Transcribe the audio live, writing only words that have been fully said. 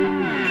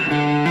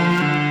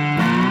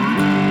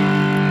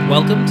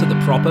Welcome to the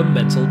Proper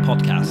Mental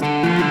Podcast.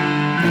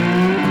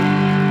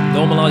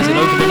 Normalising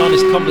open and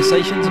honest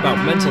conversations about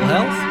mental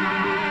health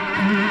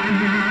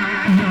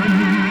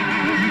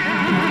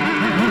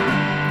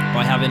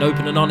by having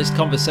open and honest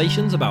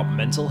conversations about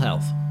mental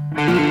health.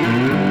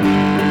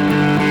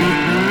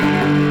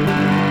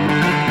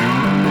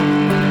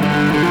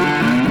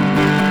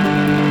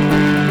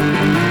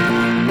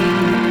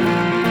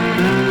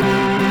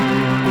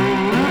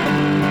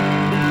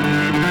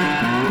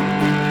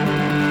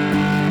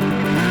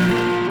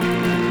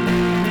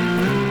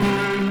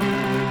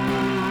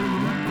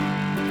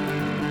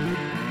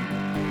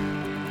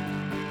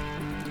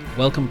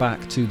 Welcome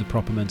back to the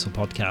Proper Mental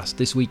Podcast.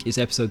 This week is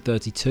episode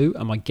 32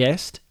 and my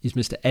guest is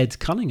Mr. Ed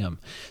Cunningham.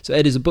 So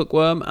Ed is a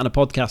bookworm and a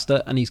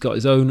podcaster, and he's got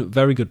his own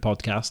very good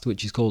podcast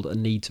which is called A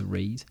Need to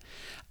Read,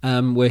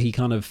 where he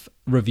kind of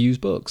reviews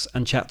books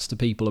and chats to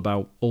people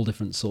about all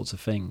different sorts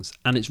of things,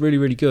 and it's really,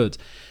 really good.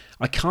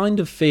 I kind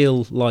of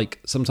feel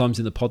like sometimes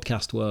in the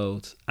podcast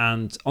world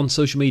and on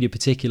social media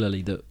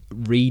particularly that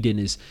reading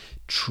is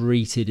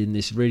treated in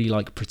this really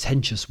like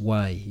pretentious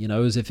way, you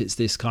know, as if it's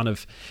this kind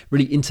of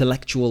really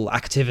intellectual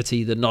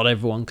activity that not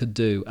everyone could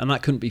do, and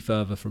that couldn't be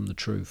further from the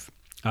truth.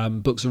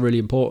 Books are really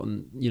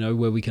important, you know,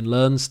 where we can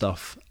learn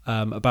stuff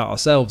about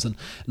ourselves and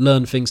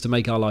learn things to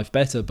make our life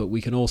better, but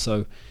we can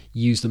also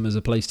use them as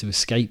a place to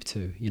escape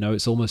to. You know,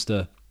 it's almost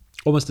a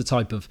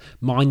type of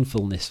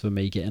mindfulness for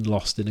me, getting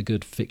lost in a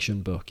good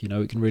fiction book. You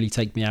know, it can really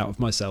take me out of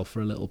myself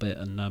for a little bit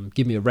and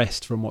give me a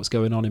rest from what's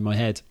going on in my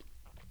head.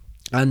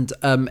 And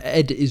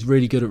Ed is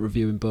really good at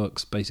reviewing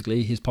books,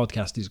 basically. His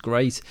podcast is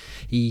great.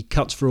 He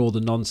cuts through all the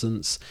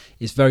nonsense.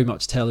 It's very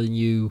much telling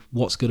you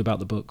what's good about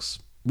the books,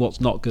 what's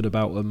not good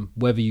about them,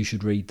 whether you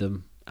should read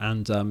them.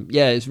 And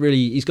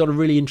he's got a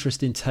really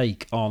interesting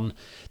take on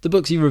the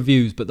books he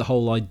reviews, but the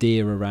whole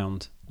idea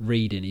around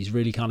reading, he's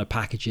really kind of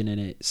packaging in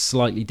it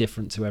slightly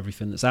different to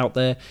everything that's out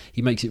there.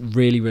 He makes it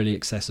really, really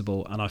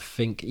accessible, and I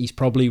think he's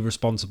probably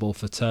responsible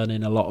for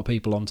turning a lot of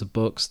people onto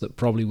books that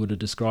probably would have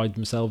described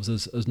themselves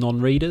as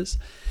non-readers.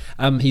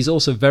 He's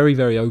also very,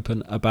 very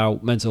open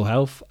about mental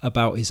health,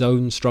 about his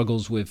own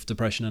struggles with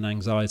depression and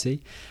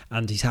anxiety,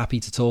 and he's happy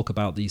to talk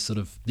about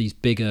these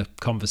bigger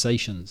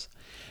conversations.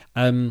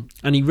 And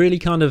he really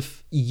kind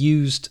of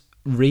used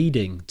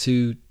reading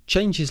to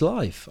change his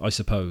life, I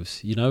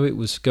suppose. You know, it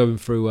was going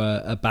through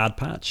a bad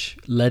patch,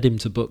 led him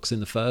to books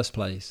in the first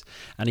place,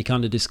 and he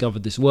kind of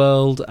discovered this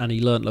world, and he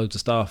learnt loads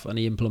of stuff, and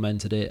he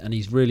implemented it, and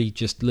he's really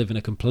just living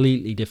a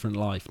completely different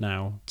life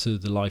now to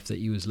the life that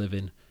he was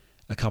living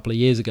a couple of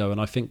years ago.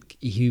 And I think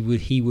he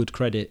would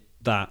credit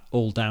that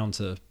all down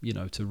to, you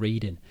know, to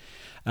reading.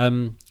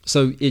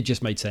 So it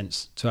just made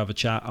sense to have a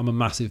chat. I'm a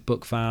massive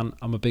book fan.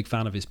 I'm a big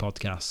fan of his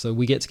podcast. So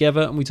we get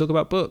together and we talk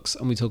about books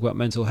and we talk about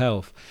mental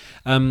health.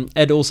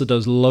 Ed also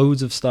does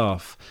loads of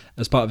stuff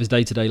as part of his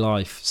day-to-day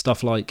life,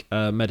 stuff like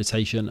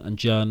meditation and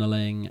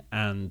journaling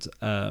and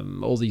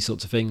all these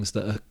sorts of things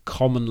that are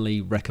commonly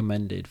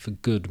recommended for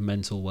good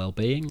mental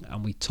well-being.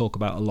 And we talk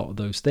about a lot of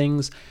those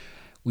things.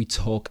 We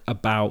talk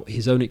about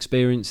his own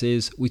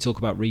experiences. We talk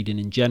about reading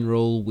in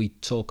general. We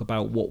talk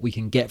about what we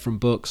can get from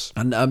books.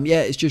 And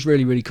it's just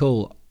really, really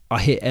cool.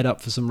 I hit Ed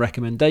up for some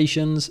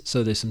recommendations.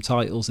 So there's some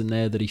titles in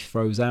there that he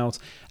throws out.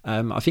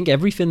 I think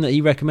everything that he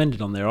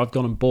recommended on there, I've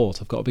gone and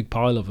bought. I've got a big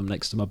pile of them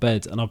next to my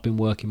bed, and I've been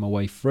working my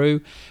way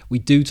through. We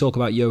do talk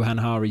about Johann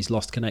Hari's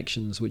Lost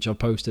Connections, which I've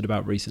posted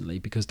about recently,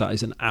 because that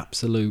is an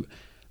absolute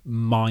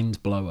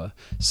mind blower.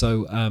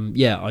 So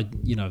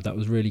that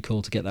was really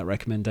cool to get that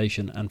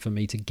recommendation and for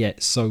me to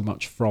get so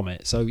much from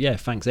it. So yeah,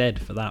 thanks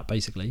Ed for that,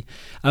 basically.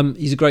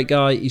 He's a great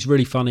guy. He's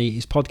really funny.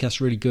 His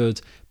podcast's really good,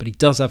 but he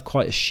does have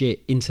quite a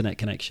shit internet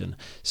connection.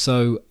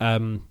 So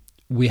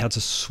we had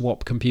to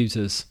swap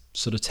computers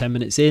sort of 10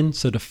 minutes in,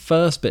 so the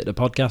first bit of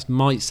the podcast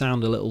might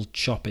sound a little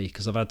choppy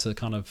because I've had to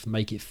kind of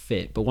make it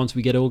fit, but once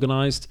we get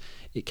organised,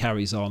 it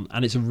carries on,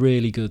 and it's a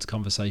really good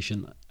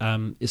conversation.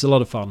 It's a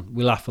lot of fun.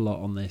 We laugh a lot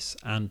on this,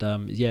 and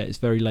it's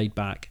very laid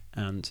back,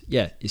 and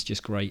it's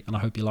just great, and I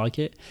hope you like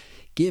it.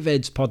 Give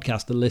Ed's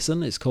podcast a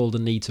listen. It's called A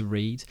Need to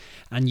Read,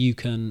 and you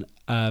can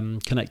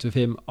connect with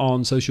him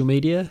on social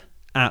media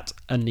at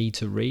A Need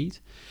to Read,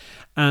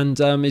 and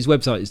his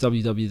website is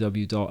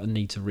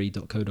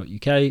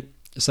www.aneedtoread.co.uk.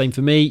 Same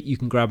for me. You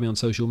can grab me on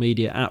social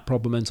media at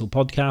Proper Mental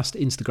Podcast.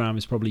 Instagram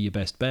is probably your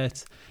best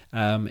bet.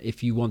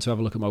 If you want to have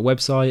a look at my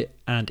website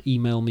and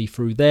email me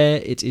through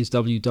there, it is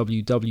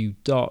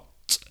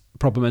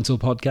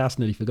www.propermentalpodcast,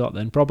 nearly forgot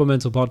then,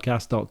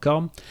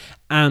 propermentalpodcast.com.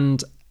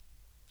 And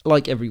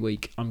like every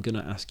week, I'm going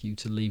to ask you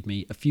to leave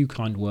me a few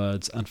kind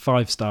words and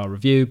 5-star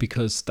review,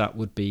 because that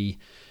would be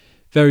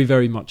very,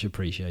 very much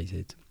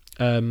appreciated.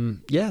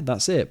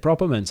 That's it.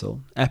 Proper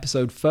Mental,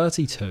 episode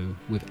 32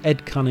 with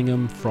Ed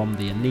Cunningham from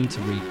the A Need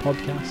to Read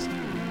podcast.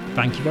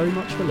 Thank you very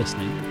much for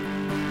listening.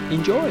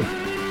 Enjoy.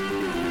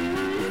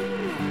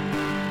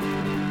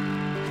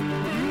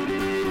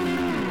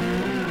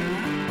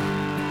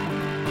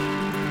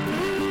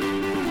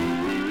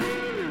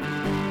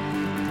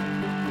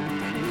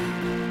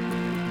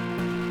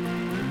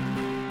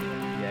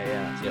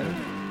 Yeah.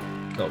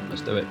 Cool,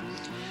 let's do it.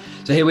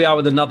 So here we are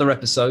with another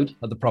episode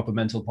of the Proper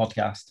Mental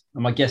Podcast.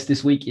 And my guest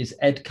this week is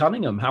Ed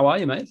Cunningham. How are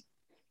you, mate?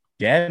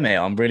 Yeah, mate,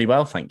 I'm really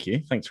well, thank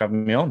you. Thanks for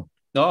having me on.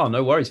 Oh,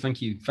 no worries.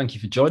 Thank you. Thank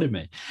you for joining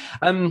me.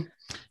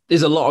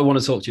 There's a lot I want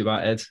to talk to you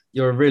about, Ed.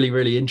 You're a really,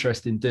 really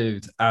interesting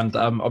dude. And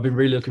I've been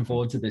really looking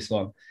forward to this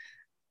one.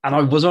 And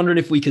I was wondering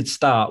if we could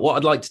start. What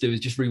I'd like to do is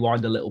just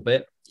rewind a little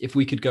bit. If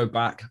we could go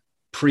back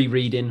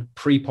pre-reading,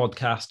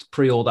 pre-podcast,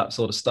 pre all that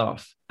sort of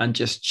stuff, and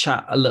just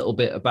chat a little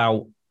bit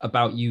about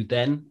you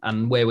then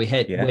and where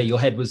your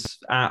head was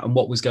at and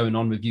what was going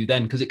on with you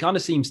then. Because it kind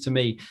of seems to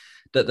me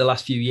that the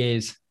last few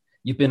years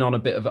you've been on a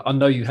bit of I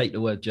know you hate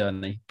the word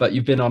journey, but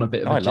you've been on a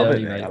bit of a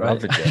journey, mate. I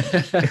love the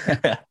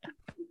journey.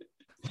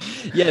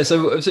 Yeah,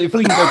 so if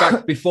we can go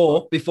back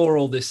before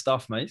all this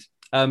stuff, mate.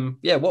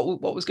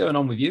 What was going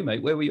on with you,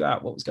 mate? Where were you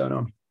at? What was going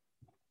on?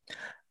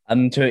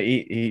 So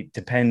it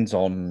depends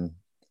on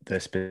the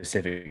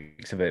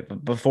specifics of it.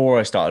 But before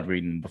I started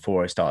reading,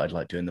 before I started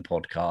like doing the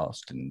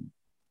podcast and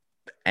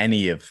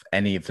any of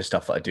the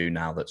stuff that I do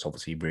now, that's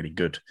obviously really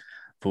good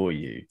for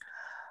you.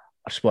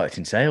 I just worked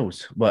in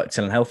sales, worked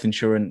selling health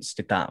insurance,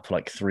 did that for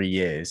like 3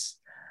 years,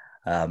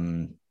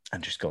 and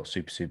just got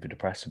super, super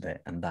depressed with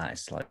it. And that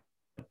is like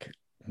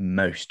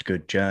most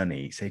good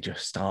journeys, they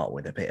just start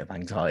with a bit of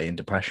anxiety and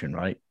depression,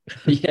 right?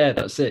 Yeah,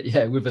 that's it.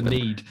 Yeah, with a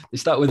need. They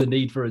start with a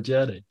need for a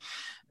journey.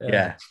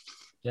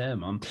 Yeah,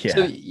 man. Yeah.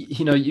 So,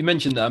 you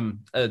mentioned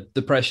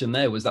depression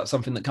there. Was that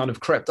something that kind of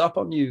crept up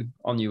on you,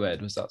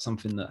 Ed? Was that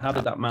something how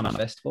did that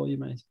manifest for you,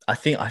 mate? I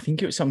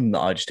think it was something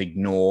that I just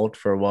ignored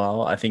for a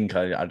while. I think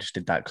I just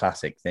did that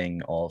classic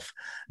thing of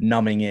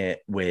numbing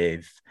it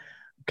with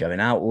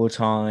going out all the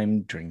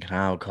time, drinking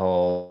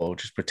alcohol,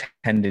 just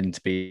pretending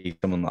to be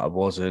someone that I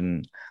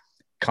wasn't.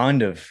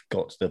 Kind of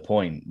got to the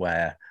point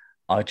where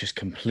I just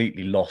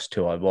completely lost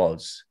who I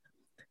was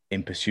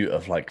in pursuit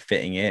of like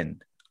fitting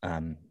in,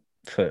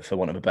 for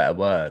want of a better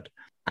word.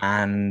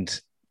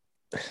 And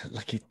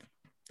like,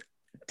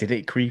 did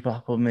it creep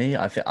up on me?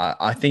 I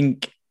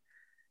think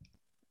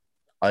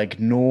I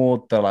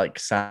ignored the like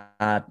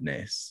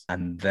sadness,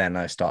 and then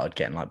I started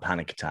getting like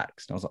panic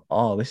attacks. And I was like,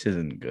 oh, this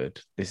isn't good.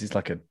 This is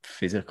like a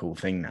physical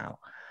thing now.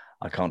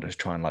 I can't just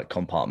try and like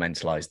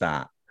compartmentalize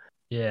that.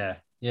 Yeah.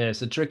 Yeah.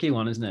 It's a tricky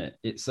one, isn't it?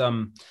 It's, I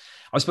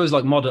suppose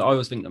like I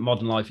always think that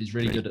modern life is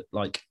really good at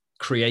like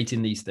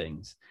creating these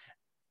things.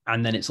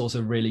 And then it's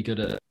also really good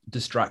at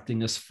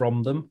distracting us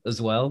from them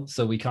as well.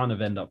 So we kind of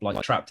end up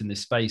like trapped in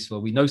this space where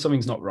we know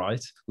something's not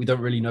right. We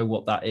don't really know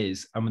what that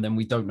is. And then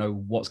we don't know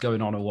what's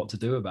going on or what to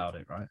do about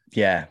it, right?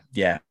 Yeah,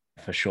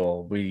 for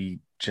sure. We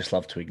just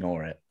love to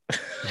ignore it.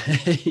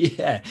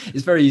 Yeah,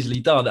 it's very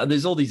easily done. And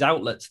there's all these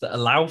outlets that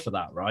allow for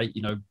that, right?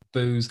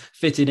 Booze,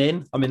 fitting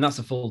in. I mean, that's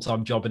a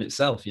full-time job in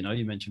itself. You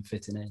mentioned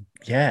fitting in.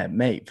 Yeah,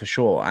 mate, for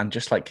sure. And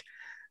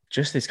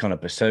just this kind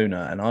of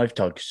persona. And I've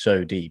dug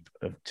so deep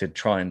to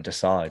try and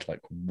decide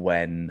like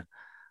when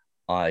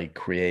I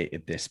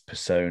created this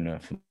persona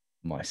for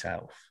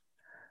myself.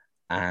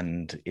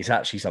 And it's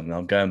actually something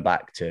I'm going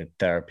back to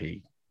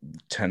therapy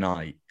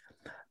tonight,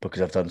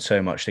 because I've done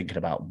so much thinking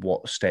about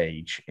what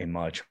stage in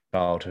my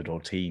childhood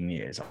or teen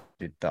years I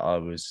did that I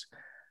was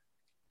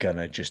going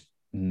to just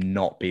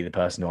not be the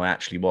person who I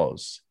actually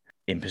was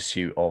in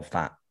pursuit of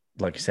that,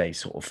 like I say,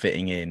 sort of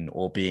fitting in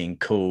or being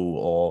cool,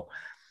 or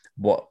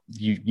what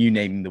you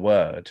naming the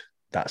word,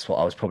 that's what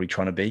I was probably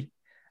trying to be.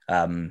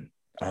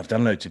 I've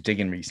done loads of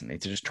digging recently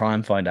to just try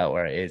and find out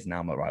where it is. Now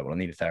I'm like, right, well, I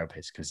need a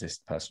therapist because this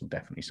person will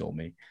definitely sort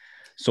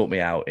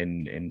me out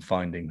in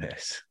finding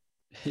this.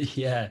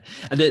 Yeah.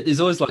 And there's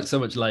always like so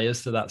much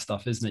layers to that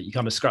stuff, isn't it? You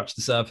kind of scratch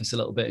the surface a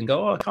little bit and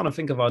go, oh, I kind of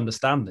think I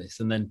understand this.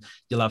 And then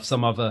you'll have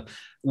some other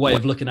way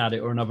of looking at it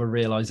or another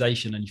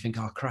realization. And you think,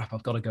 oh, crap,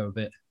 I've got to go a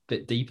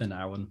bit deeper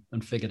now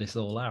and figure this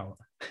all out.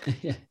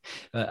 Yeah.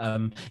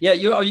 But,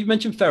 you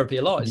mentioned therapy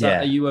a lot.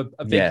 Are you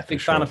a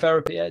big fan of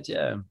therapy, Ed?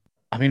 Yeah.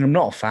 I mean, I'm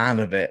not a fan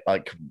of it.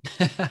 Like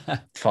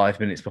 5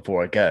 minutes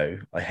before I go,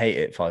 I hate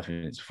it 5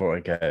 minutes before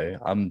I go.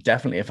 I'm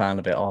definitely a fan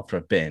of it after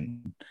I've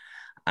been.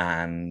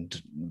 And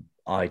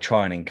I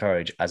try and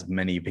encourage as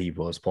many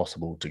people as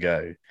possible to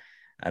go.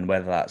 And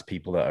whether that's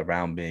people that are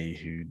around me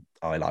who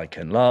I like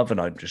and love, and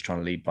I'm just trying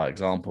to lead by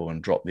example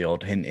and drop the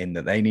odd hint in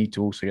that they need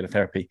to also get a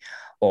therapy.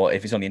 Or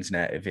if it's on the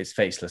internet, if it's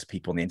faceless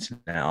people on the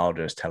internet, I'll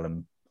just tell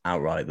them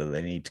outright that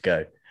they need to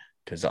go.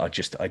 Because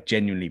I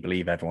genuinely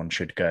believe everyone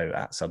should go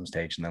at some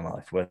stage in their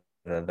life,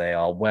 whether they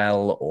are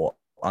well or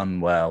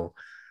unwell,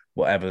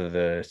 whatever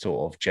the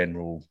sort of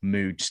general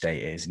mood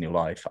state is in your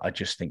life. I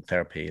just think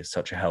therapy is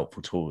such a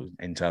helpful tool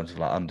in terms of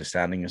like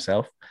understanding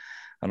yourself.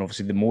 And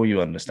obviously, the more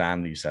you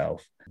understand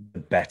yourself, the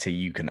better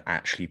you can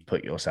actually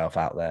put yourself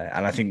out there.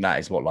 And I think that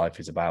is what life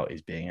is about,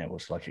 is being able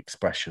to like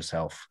express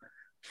yourself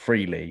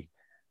freely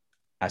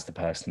as the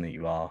person that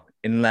you are,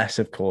 unless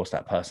of course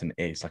that person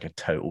is like a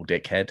total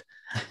dickhead.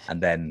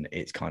 And then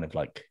it's kind of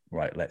like,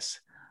 right,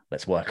 let's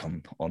work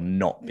on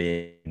not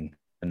being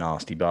a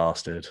nasty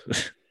bastard.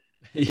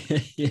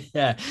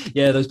 yeah,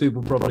 those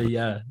people probably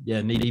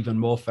need even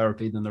more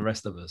therapy than the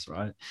rest of us,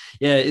 right?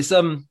 Yeah, it's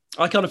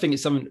I kind of think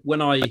it's something.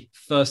 When I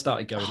first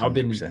started going,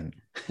 100%.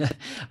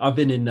 I've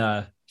been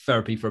in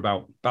therapy for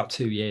about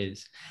 2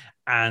 years.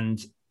 And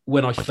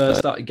when I first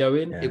started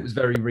going, it was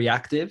very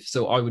reactive.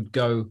 So I would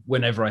go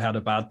whenever I had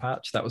a bad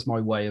patch. That was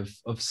my way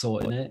of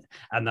sorting it.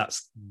 And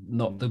that's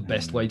not the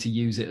best way to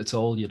use it at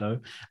all, you know.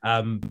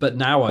 But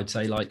now I'd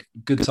say like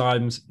good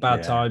times,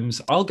 bad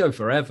times, I'll go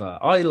forever.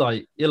 I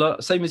like, you know,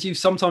 same as you.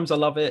 Sometimes I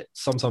love it.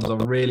 Sometimes I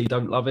really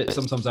don't love it.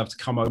 Sometimes I have to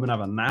come home and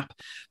have a nap.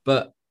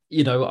 But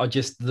you know,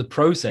 the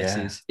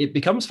processes, it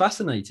becomes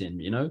fascinating,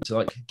 you know, to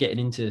like getting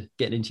into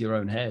your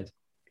own head.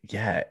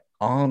 Yeah.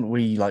 Aren't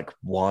we like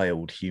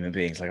wild human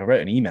beings? Like I wrote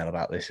an email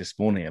about this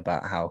morning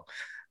about how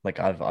like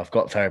I've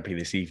got therapy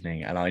this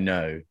evening, and I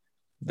know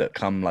that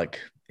come like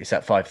it's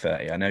at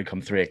 5:30. I know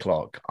come 3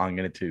 o'clock, I'm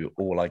gonna do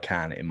all I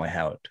can in my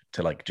head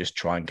to like just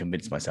try and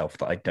convince myself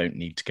that I don't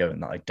need to go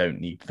and that I don't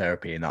need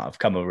therapy and that I've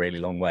come a really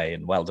long way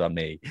and well done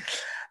me.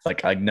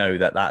 Like I know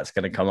that that's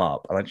gonna come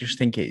up, and I just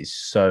think it is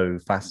so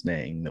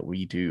fascinating that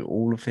we do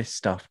all of this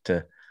stuff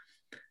to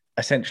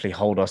essentially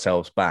hold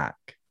ourselves back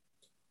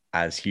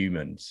as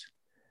humans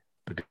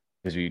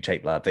because we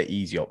take like the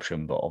easy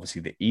option, but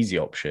obviously the easy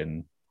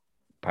option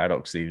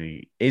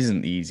paradoxically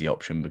isn't the easy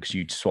option because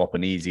you'd swap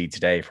an easy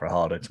today for a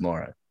harder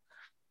tomorrow.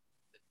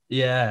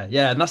 Yeah,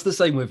 yeah. And that's the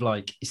same with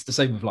like, it's the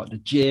same with like the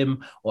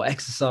gym or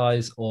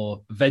exercise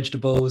or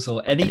vegetables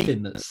or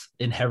anything that's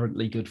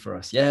inherently good for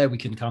us. Yeah, we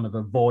can kind of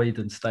avoid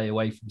and stay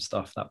away from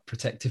stuff, that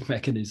protective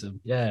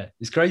mechanism. Yeah,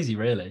 it's crazy,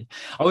 really.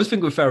 I always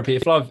think with therapy,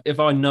 if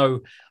I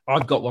know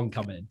I've got one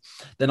coming,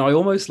 then I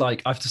almost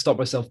like I have to stop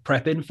myself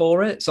prepping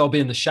for it. So I'll be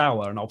in the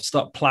shower and I'll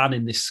start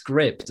planning this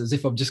script as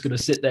if I'm just going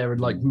to sit there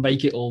and like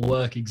make it all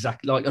work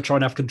exactly. Like I try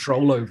and have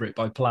control over it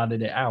by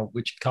planning it out,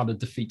 which kind of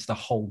defeats the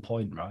whole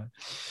point, right?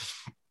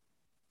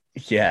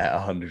 Yeah,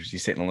 100.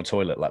 You're sitting on the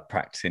toilet, like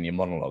practicing your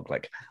monologue.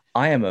 Like,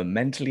 I am a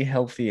mentally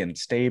healthy and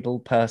stable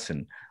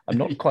person. I'm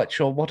not quite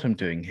sure what I'm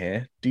doing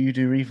here. Do you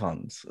do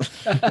refunds?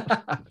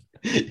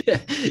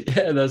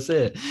 yeah, that's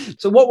it.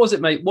 So, what was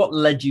it, mate? What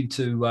led you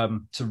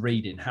to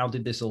reading? How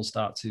did this all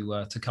start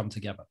to come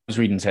together? I was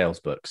reading sales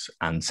books,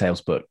 and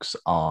sales books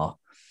are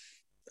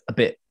a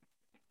bit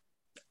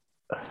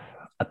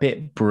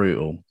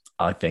brutal,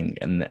 I think,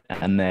 and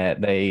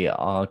they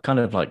are kind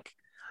of like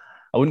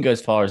I wouldn't go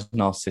as far as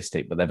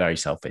narcissistic, but they're very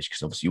selfish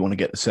because obviously you want to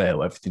get the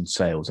sale, everything's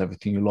sales,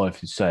 everything in your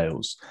life is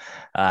sales.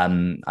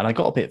 And I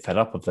got a bit fed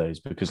up of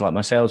those because like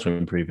my sales were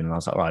improving and I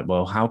was like, right,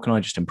 well, how can I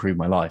just improve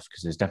my life?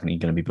 Because there's definitely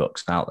going to be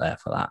books out there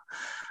for that.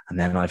 And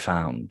then I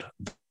found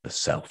the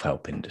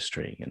self-help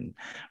industry and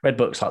read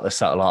books like The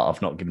Subtle Art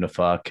of Not Giving a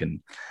Fuck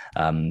and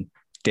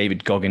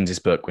David Goggins'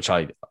 book, which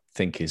I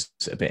think is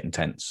a bit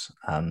intense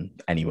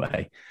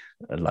anyway,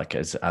 like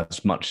as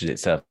much as it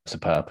serves a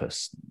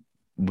purpose.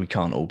 We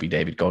can't all be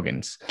David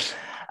Goggins.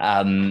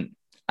 And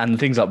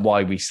things like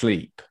Why We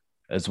Sleep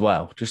as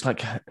well.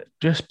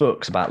 Just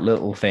books about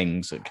little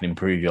things that can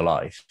improve your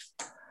life.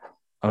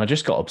 And I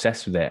just got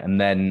obsessed with it. And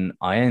then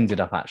I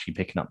ended up actually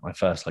picking up my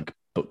first like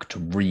book to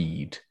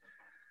read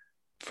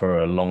for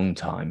a long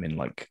time in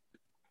like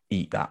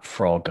Eat That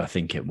Frog, I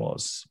think it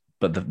was.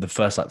 But the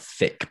first like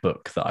thick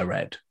book that I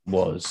read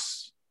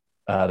was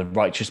The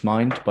Righteous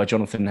Mind by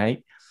Jonathan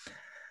Haidt.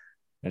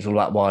 It's all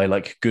about why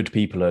like good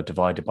people are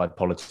divided by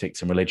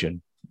politics and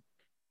religion.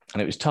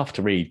 And it was tough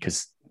to read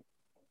because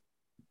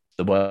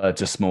the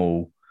words are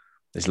small.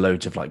 There's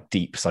loads of like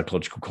deep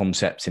psychological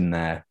concepts in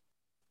there.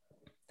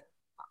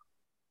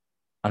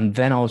 And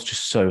then I was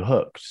just so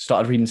hooked.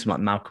 Started reading some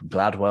like Malcolm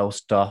Gladwell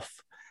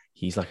stuff.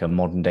 He's like a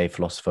modern day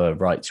philosopher,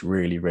 writes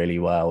really, really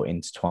well,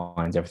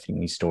 intertwines everything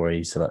in these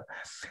stories. So that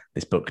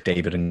this book,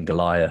 David and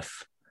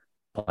Goliath,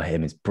 by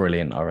him is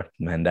brilliant. I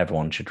recommend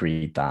everyone should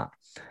read that.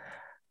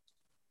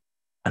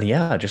 And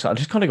yeah, I just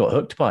kind of got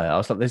hooked by it. I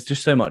was like, there's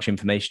just so much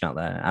information out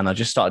there. And I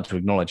just started to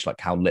acknowledge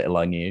like how little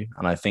I knew.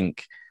 And I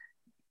think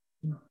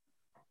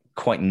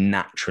quite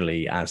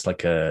naturally as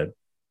like a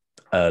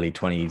early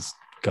 20s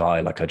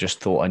guy, like I just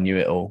thought I knew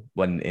it all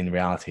when in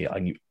reality, I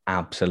knew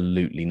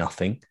absolutely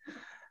nothing.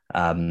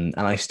 And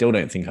I still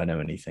don't think I know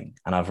anything.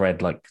 And I've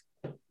read like,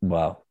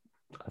 well,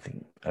 I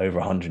think over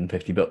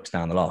 150 books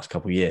now in the last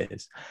couple of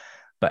years.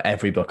 But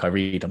every book I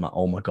read, I'm like,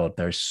 oh my God,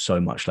 there is so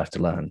much left to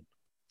learn.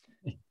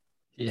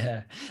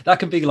 Yeah, that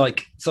can be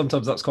like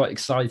sometimes that's quite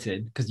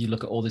exciting because you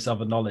look at all this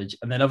other knowledge,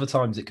 and then other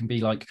times it can be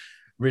like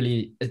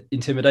really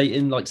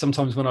intimidating. Like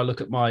sometimes when I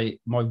look at my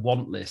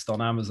want list on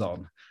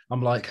Amazon,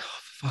 I'm like, oh,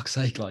 for fuck's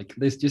sake, like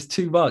there's just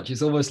too much.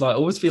 It's almost like I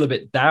always feel a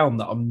bit down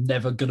that I'm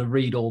never gonna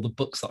read all the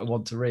books that I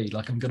want to read.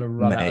 Like I'm gonna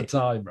run out of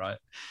time, right?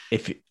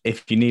 If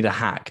you need a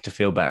hack to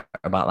feel better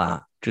about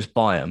that, just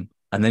buy them,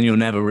 and then you'll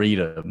never read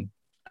them.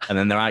 And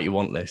then they're out your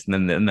want list,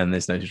 and then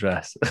there's no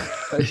stress.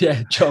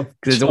 Yeah, job.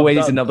 Because there's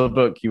always another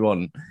book you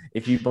want.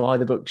 If you buy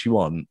the books you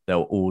want,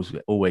 there'll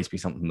always be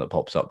something that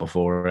pops up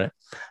before it.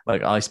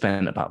 Like I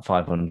spent about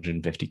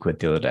 550 quid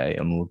the other day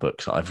on all the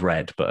books that I've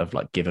read but have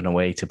like given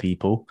away to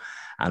people,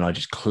 and I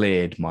just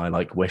cleared my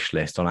like wish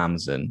list on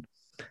Amazon,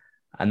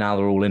 and now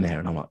they're all in here,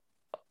 and I'm like,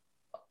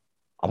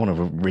 I want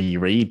to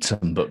reread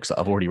some books that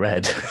I've already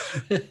read.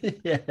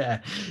 yeah.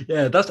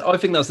 I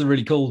think that's the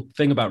really cool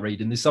thing about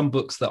reading. There's some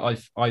books that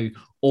I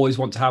always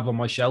want to have on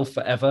my shelf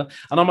forever,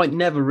 and I might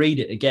never read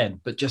it again,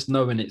 but just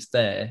knowing it's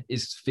there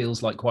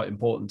feels like quite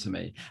important to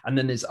me. And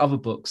then there's other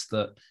books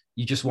that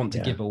you just want to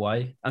Yeah. give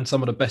away, and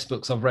some of the best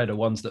books I've read are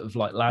ones that have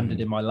like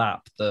landed in my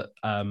lap that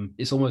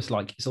it's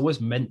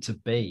almost meant to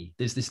be.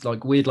 There's this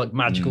like weird like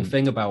magical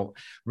thing about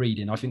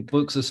reading. I think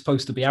books are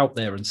supposed to be out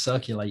there and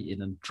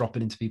circulating and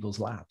dropping into people's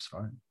laps,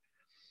 right?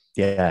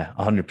 Yeah,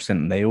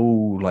 100%. They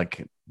all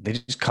like, they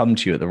just come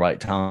to you at the right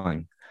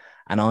time.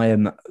 And I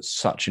am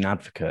such an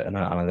advocate, and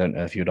I don't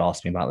know if you would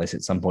ask me about this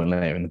at some point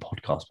later in the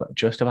podcast, but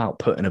just about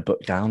putting a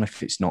book down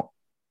if it's not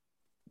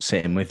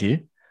sitting with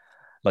you.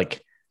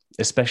 Like,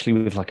 especially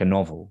with like a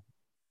novel,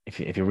 if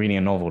you're reading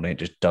a novel and it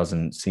just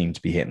doesn't seem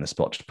to be hitting the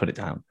spot, just put it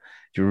down.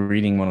 If you're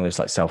reading one of those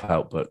like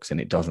self-help books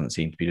and it doesn't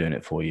seem to be doing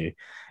it for you,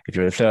 if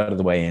you're a third of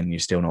the way in, you're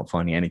still not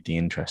finding anything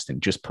interesting,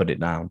 just put it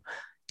down.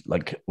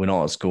 Like, we're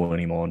not at school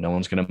anymore. No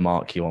one's going to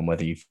mark you on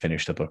whether you've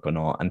finished the book or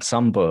not. And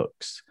some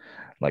books,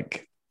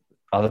 like,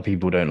 other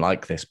people don't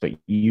like this, but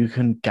you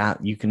can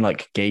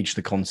like gauge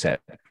the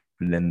concept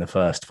within the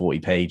first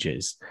 40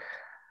 pages,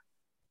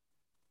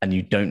 and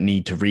you don't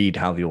need to read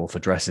how the author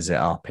dresses it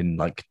up in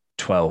like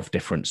 12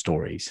 different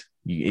stories.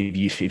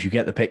 If you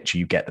get the picture,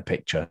 you get the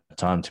picture.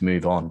 Time to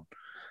move on.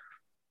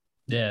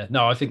 Yeah,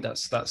 no, I think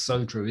that's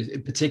so true.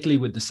 Particularly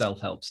with the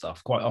self-help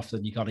stuff, quite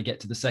often you kind of get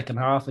to the second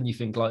half and you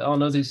think like, oh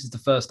no, this is the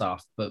first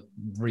half, but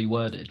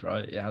reworded,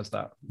 right? It has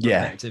that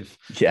repetitive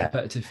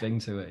thing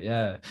to it.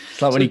 Yeah,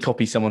 it's like when you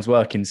copy someone's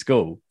work in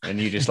school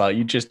and you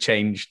just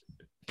change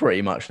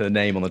pretty much the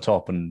name on the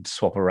top and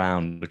swap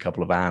around a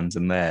couple of ands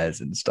and theirs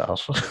and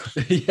stuff.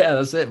 Yeah,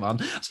 that's it, man.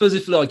 I suppose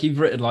if like you've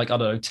written like, I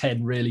don't know,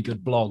 10 really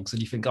good blogs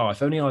and you think, oh,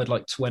 if only I had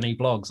like 20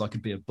 blogs, I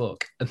could be a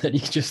book. And then you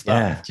just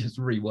start just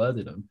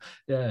rewording them.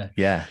 Yeah.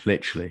 Yeah,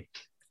 literally.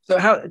 So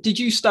how did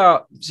you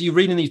start? So you're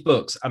reading these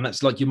books and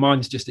that's like your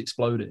mind's just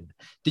exploded.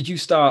 Did you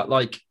start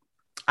like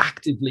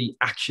actively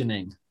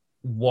actioning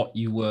what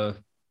you were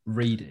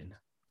reading?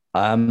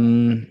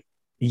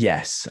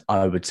 Yes,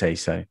 I would say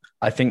so.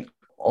 I think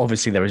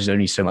obviously there is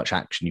only so much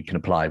action you can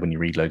apply when you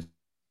read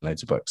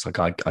loads of books. Like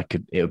I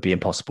could, it would be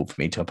impossible for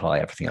me to apply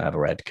everything I ever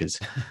read because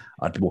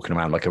I'd be walking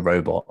around like a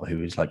robot who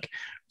was like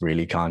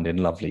really kind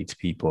and lovely to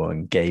people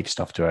and gave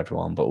stuff to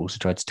everyone, but also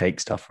tried to take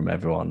stuff from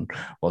everyone,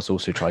 whilst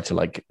also tried to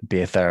like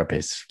be a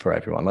therapist for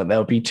everyone. Like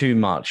there'll be too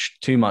much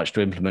to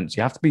implement. So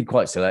you have to be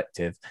quite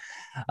selective.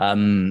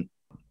 But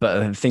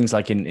things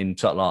like in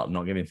Subtle Art of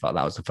Not Giving a Fuck,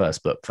 that was the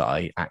first book that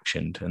I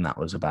actioned, and that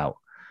was about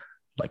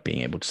like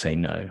being able to say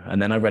no. And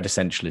then I read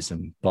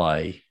Essentialism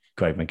by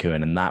Greg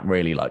McKeown, and that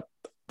really like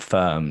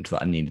firmed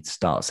that I needed to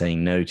start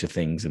saying no to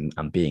things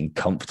and being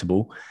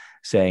comfortable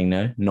saying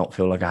no, not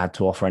feel like I had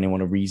to offer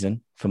anyone a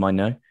reason for my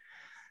no.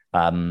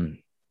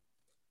 And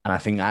I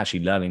think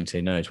actually learning to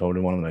say no is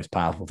probably one of the most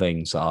powerful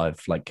things that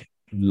I've like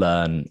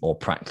learned or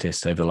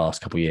practiced over the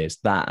last couple of years.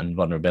 That and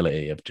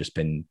vulnerability have just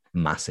been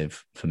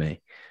massive for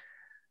me.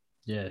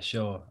 Yeah,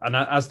 sure. And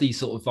as these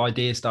sort of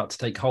ideas start to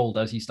take hold,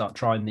 as you start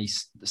trying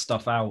these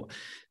stuff out,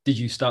 did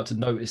you start to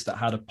notice that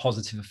had a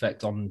positive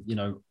effect on,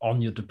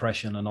 on your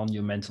depression and on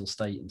your mental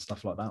state and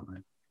stuff like that,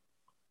 man?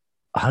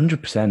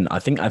 100%. I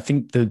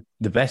think the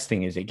best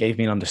thing is it gave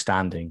me an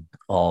understanding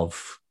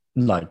of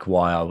like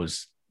why I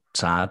was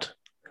sad.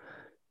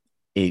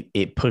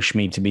 It pushed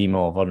me to be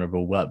more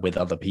vulnerable with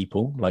other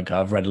people. Like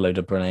I've read a load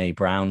of Brene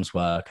Brown's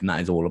work, and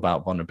that is all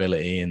about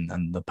vulnerability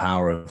and the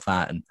power of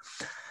that. And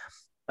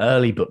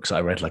early books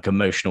I read, like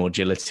Emotional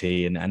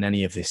Agility and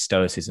any of this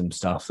stoicism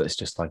stuff, that's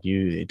just like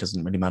it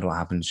doesn't really matter what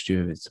happens to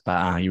you. It's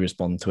about how you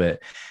respond to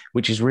it,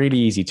 which is really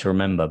easy to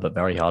remember, but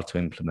very hard to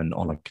implement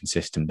on a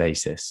consistent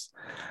basis.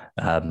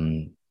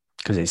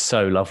 Because it's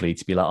so lovely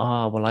to be like,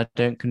 oh, well, I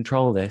don't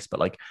control this.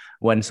 But like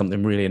when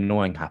something really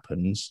annoying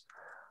happens,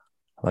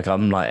 like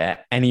I'm like,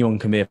 anyone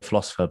can be a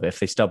philosopher, but if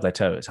they stub their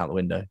toe, it's out the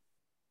window.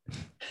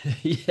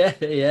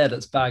 yeah,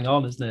 that's bang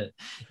on, isn't it?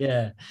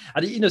 Yeah.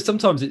 And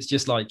sometimes it's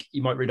just like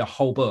you might read a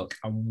whole book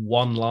and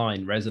one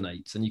line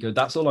resonates and you go,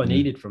 that's all I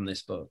needed from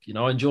this book.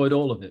 I enjoyed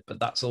all of it, but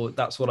that's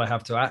what I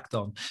have to act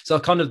on.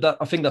 So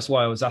I think that's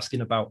why I was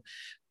asking about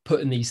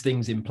putting these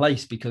things in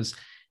place, because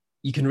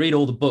you can read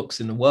all the books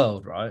in the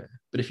world, right?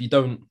 But if you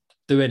don't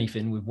do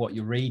anything with what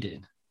you're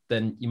reading,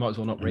 then you might as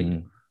well not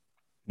read.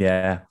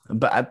 Yeah,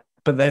 but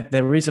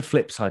there is a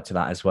flip side to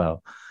that as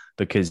well,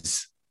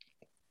 because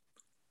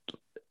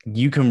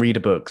you can read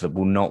a book that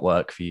will not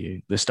work for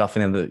you. The stuff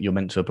in there that you're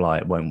meant to apply,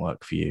 it won't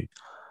work for you.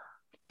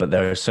 But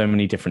there are so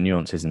many different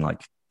nuances in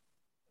like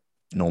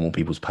normal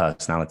people's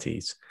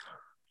personalities.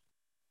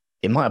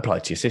 It might apply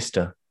to your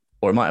sister,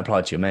 or it might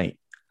apply to your mate.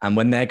 And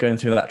when they're going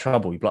through that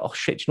trouble, you're like, oh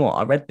shit, you know what?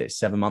 I read this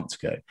 7 months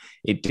ago.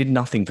 It did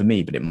nothing for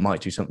me, but it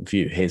might do something for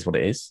you. Here's what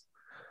it is.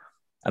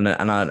 And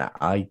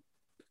I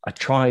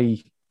try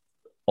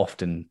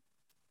often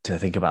to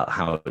think about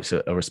how it's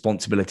a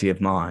responsibility of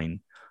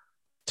mine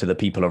to the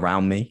people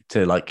around me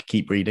to like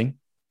keep reading,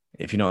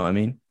 if you know what I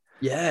mean.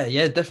 Yeah,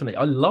 definitely.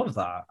 I love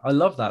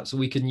that. So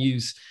we can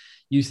use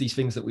use these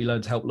things that we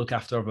learn to help look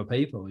after other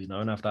people, you know,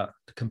 and have that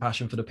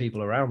compassion for the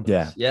people around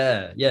Yeah. us.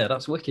 Yeah,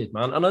 that's wicked,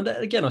 man. And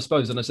again, I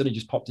suppose, and it's only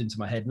just popped into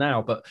my head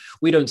now, but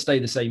we don't stay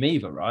the same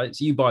either, right?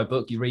 So you buy a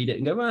book, you read it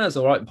and go, well, it's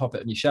all right, and pop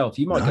it on your shelf.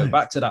 You might go No.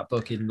 back to that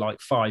book in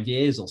like 5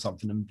 years or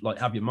something and like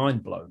have your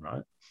mind blown,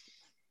 right?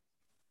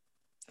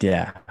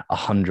 Yeah,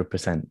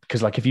 100%.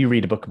 Because like if you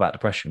read a book about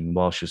depression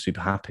whilst you're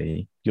super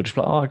happy, you're just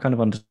like, oh, I kind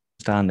of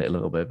understand it a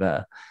little bit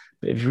better.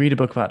 But if you read a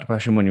book about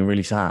depression when you're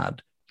really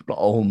sad, you're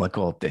like, oh my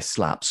God, this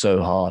slaps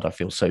so hard. I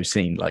feel so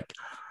seen. Like,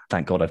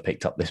 thank God I've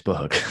picked up this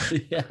book.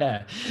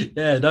 Yeah,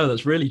 no,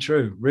 that's really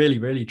true. Really,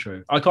 really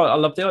true. I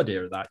love the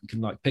idea of that. You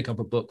can like pick up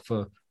a book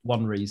for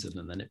one reason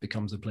and then it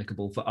becomes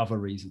applicable for other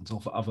reasons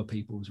or for other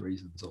people's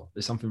reasons, or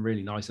there's something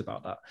really nice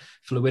about that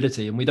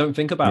fluidity, and we don't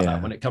think about that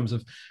Yeah. when it comes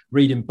of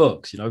reading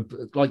books, you know.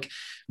 Like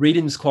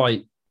reading's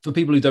quite, for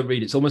people who don't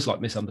read, it's almost like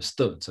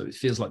misunderstood, so it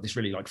feels like this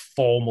really like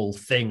formal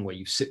thing where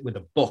you sit with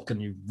a book and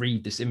you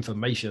read this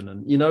information,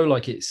 and you know,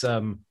 like it's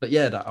but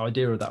yeah, that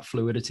idea of that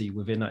fluidity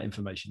within that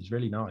information is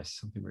really nice,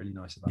 something really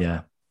nice about Yeah.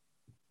 that.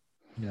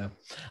 Yeah,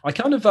 I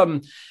kind of I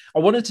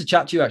wanted to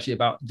chat to you actually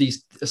about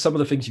these, some of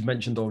the things you've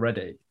mentioned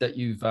already that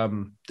you've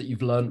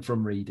learned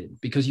from reading,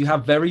 because you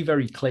have very,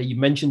 very clear, you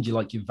mentioned you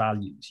like your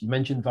values, you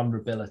mentioned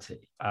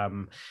vulnerability,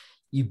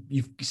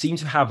 you seem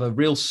to have a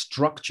real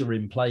structure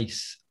in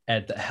place,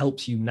 Ed, that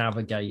helps you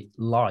navigate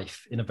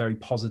life in a very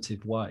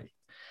positive way.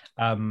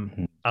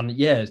 And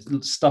yeah,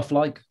 stuff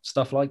like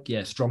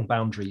yeah, strong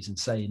boundaries and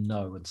saying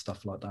no and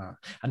stuff like that.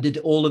 And did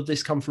all of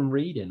this come from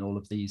reading? All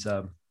of these,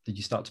 did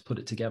you start to put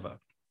it together?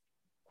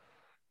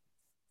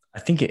 I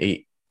think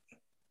it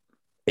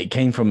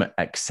came from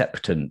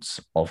acceptance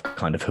of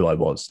kind of who I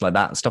was. Like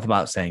that stuff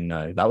about saying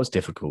no, that was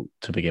difficult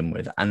to begin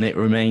with, and it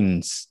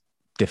remains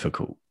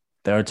difficult.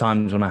 There are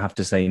times when I have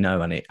to say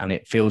no, and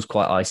it feels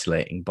quite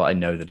isolating, but I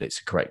know that it's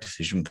a correct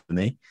decision for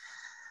me.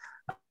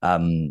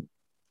 And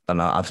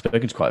I've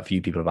spoken to quite a few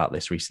people about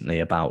this recently,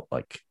 about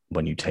like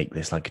when you take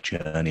this like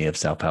journey of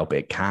self-help,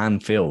 it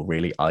can feel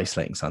really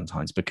isolating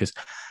sometimes because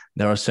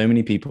there are so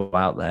many people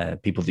out there,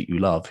 people that you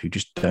love, who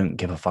just don't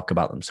give a fuck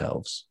about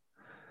themselves.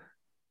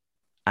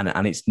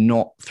 And it's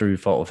not through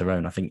fault of their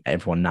own. I think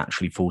everyone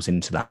naturally falls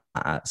into that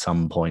at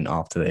some point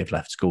after they've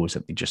left school, so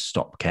they just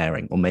stop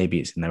caring, or maybe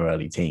it's in their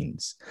early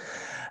teens.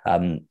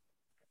 But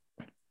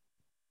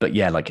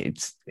yeah, like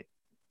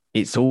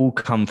it's all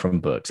come from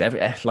books.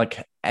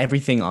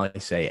 Everything I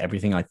say,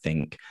 everything I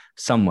think,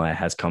 somewhere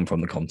has come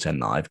from the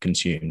content that I've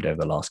consumed over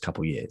the last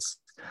couple of years,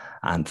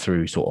 and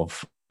through sort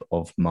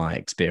of my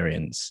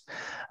experience.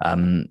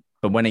 But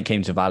when it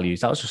came to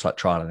values, that was just like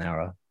trial and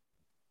error.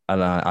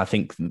 And I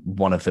think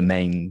one of the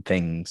main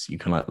things you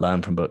can like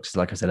learn from books is,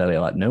 like I said earlier,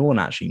 like no one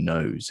actually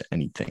knows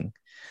anything.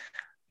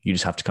 You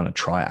just have to kind of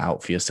try it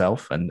out for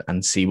yourself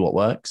and see what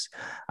works.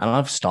 And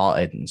I've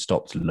started and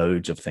stopped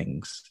loads of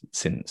things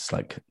since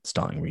like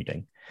starting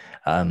reading.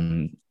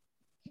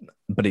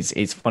 But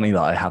it's funny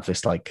that I have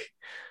this like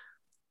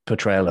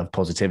portrayal of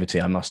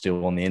positivity I must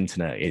do on the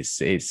internet.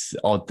 It's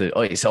odd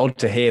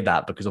to hear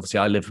that, because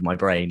obviously I live with my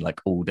brain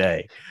like all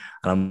day,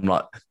 and I'm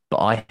like, but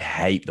I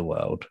hate the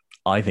world.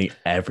 I think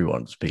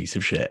everyone's a piece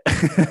of shit.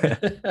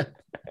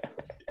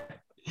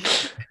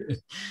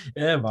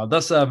 Yeah, man,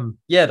 that's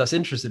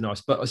interesting.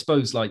 But I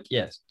suppose like,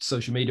 yeah,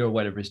 social media or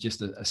whatever is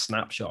just a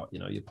snapshot. You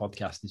know, your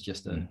podcast is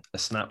just a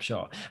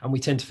snapshot, and we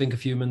tend to think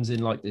of humans in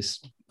like this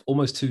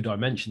almost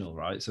two-dimensional,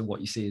 right? So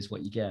what you see is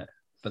what you get,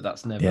 but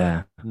that's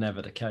never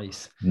the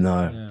case.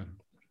 No. Yeah.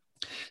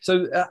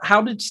 So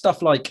how did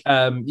stuff like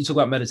you talk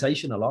about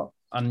meditation a lot,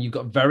 and you've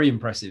got a very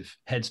impressive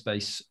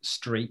headspace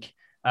streak.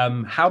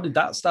 How did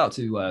that start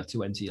to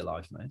enter your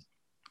life, mate?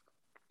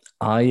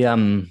 I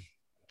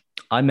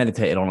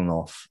meditated on and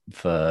off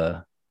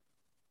I've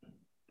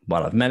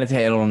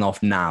meditated on and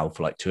off now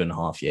for like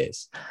 2.5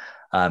 years.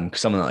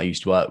 Because someone that I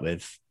used to work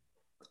with,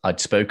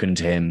 I'd spoken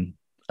to him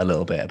a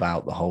little bit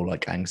about the whole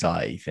like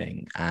anxiety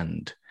thing,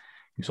 and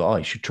he was like, oh,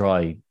 you should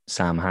try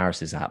Sam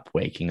Harris's app,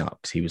 Waking Up,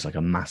 because he was like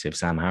a massive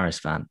Sam Harris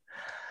fan.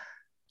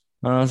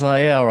 And I was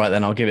like, yeah, all right,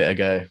 then I'll give it a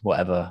go,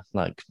 whatever.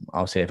 Like,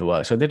 I'll see if it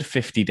works. So I did a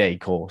 50-day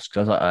course, because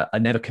I was like, I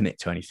never commit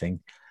to anything.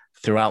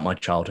 Throughout my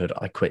childhood,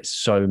 I quit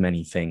so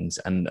many things.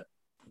 And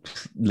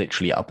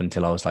literally up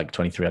until I was like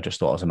 23, I just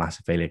thought I was a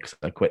massive failure because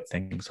I quit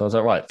things. So I was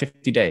like, right,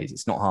 50 days,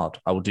 it's not hard.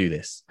 I will do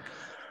this.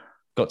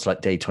 Got to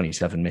like day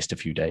 27, missed a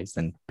few days,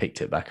 then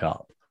picked it back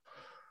up.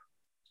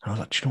 And I was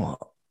like, do you know what?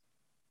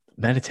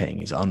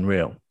 Meditating is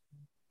unreal.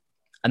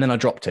 And then I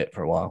dropped it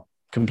for a while,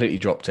 completely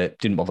dropped it,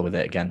 didn't bother with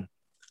it again.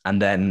 And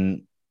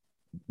then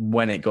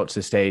when it got to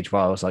the stage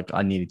where I was like,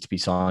 I needed to be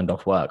signed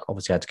off work,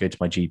 obviously I had to go to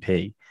my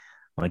GP.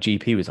 My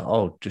GP was like,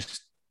 oh,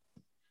 just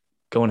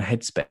go on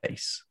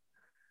Headspace.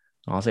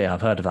 I was like, yeah,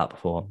 I've heard of that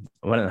before.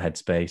 I went on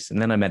Headspace,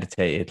 and then I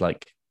meditated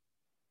like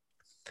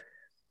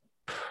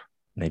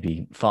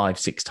maybe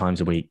 5-6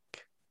 times a week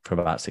for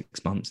about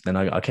 6 months. Then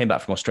I came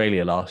back from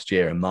Australia last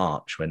year in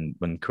March when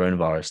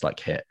coronavirus like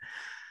hit.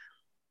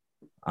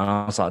 And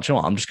I was like, do you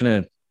know what? I'm just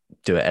going to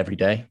do it every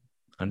day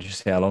and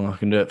just see how long I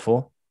can do it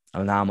for.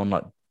 And now I'm on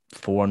like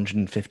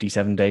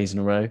 457 days in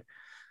a row.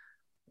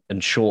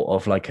 and short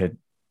of like a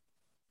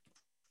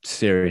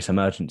serious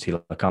emergency,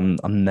 like I'm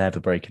never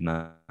breaking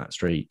that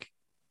streak.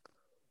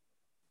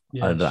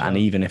 Yeah, And sure.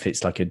 even if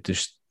it's like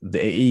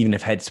even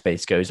if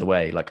headspace goes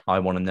away, like I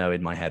want to know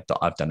in my head that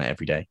I've done it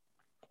every day.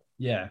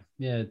 Yeah,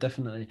 yeah,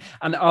 definitely.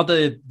 And are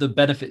the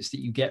benefits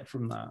that you get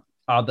from that,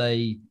 are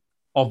they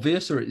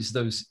obvious, or is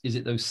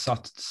it those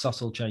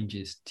subtle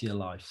changes to your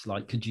life?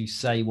 Like, could you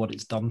say what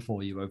it's done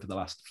for you over the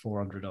last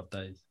 400 odd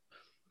days?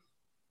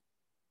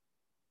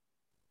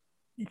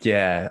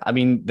 Yeah, I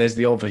mean, there's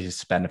the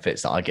obvious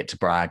benefits that I get to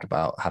brag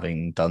about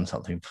having done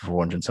something for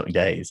 400 something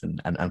days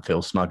and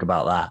feel smug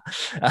about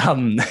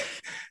that.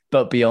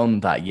 But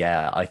beyond that,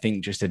 yeah, I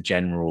think just a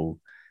general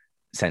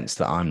sense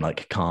that I'm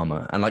like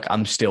calmer and like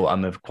I'm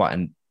a quite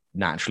a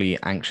naturally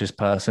anxious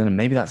person, and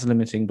maybe that's a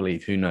limiting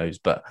belief, who knows?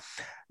 But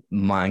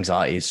my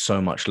anxiety is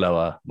so much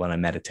lower when I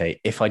meditate.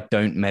 If I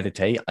don't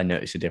meditate, I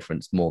notice a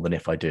difference more than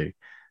if I do,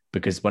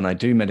 because when I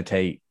do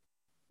meditate,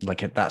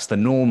 like that's the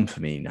norm for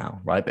me now,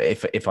 right? But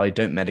if I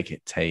don't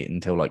meditate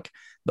until like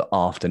the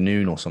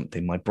afternoon or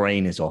something, my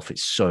brain is off.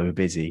 It's so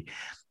busy.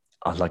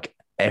 I like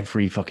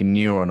every fucking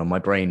neuron on my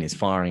brain is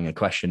firing a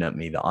question at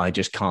me that I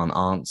just can't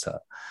answer.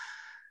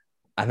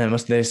 And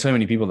there's so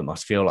many people that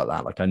must feel like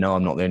that. Like I know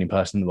I'm not the only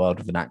person in the world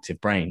with an active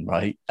brain,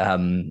 right?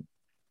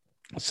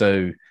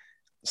 So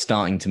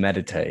starting to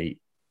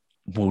meditate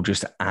will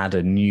just add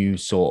a new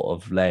sort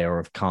of layer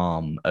of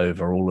calm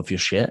over all of your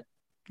shit.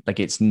 Like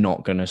it's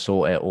not going to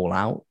sort it all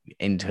out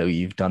until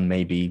you've done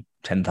maybe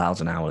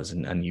 10,000 hours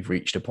and you've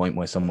reached a point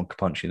where someone could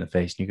punch you in the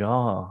face and you go,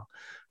 oh,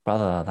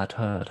 brother, that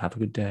hurt. Have a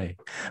good day.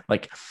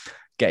 Like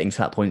getting to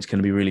that point is going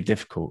to be really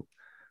difficult,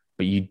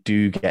 but you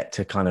do get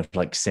to kind of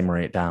like simmer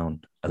it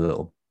down a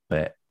little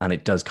bit. And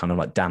it does kind of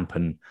like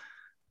dampen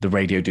the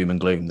radio doom and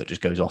gloom that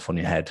just goes off on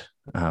your head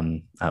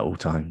at all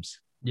times.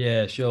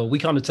 Yeah, sure. We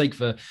kind of take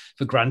for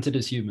granted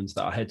as humans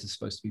that our heads are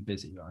supposed to be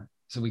busy, right?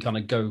 So we kind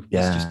of go,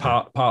 it's just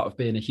Yeah. part of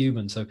being a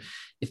human. So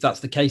if that's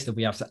the case, then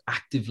we have to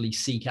actively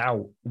seek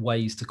out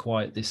ways to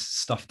quiet this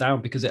stuff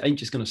down, because it ain't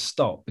just going to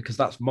stop, because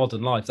that's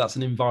modern life. That's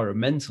an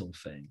environmental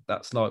thing.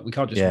 That's like, we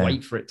can't just Yeah.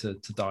 wait for it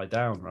to die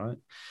down, right?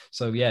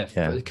 So yeah,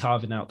 Yeah.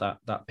 carving out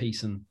that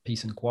peace and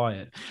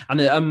quiet.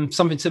 And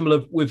something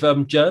similar with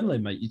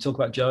journaling, mate. You talk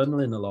about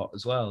journaling a lot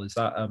as well. Is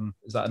that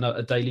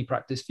a daily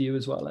practice for you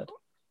as well, Ed?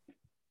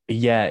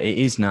 Yeah, it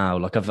is now.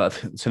 Like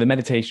so the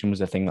meditation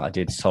was a thing that I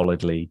did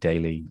solidly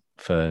daily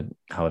for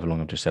however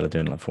long. I've just said I'm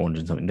doing like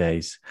 400 something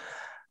days.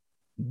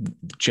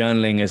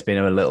 Journaling has been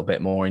a little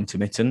bit more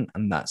intermittent,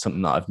 and that's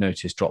something that I've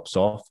noticed drops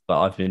off.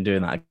 But I've been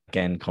doing that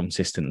again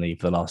consistently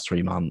for the last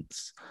 3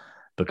 months,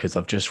 because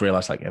I've just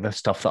realized like the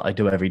stuff that I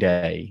do every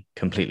day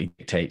completely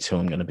dictates who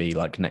I'm going to be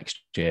like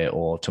next year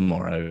or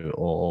tomorrow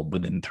or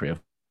within 3 or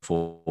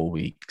 4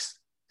 weeks.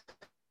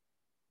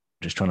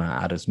 Just trying to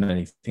add as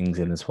many things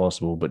in as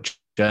possible. But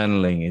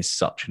journaling is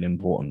such an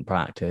important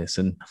practice.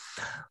 And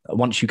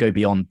once you go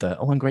beyond the,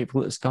 oh, I'm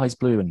grateful that the sky's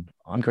blue and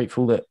I'm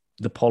grateful that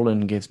the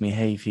pollen gives me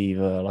hay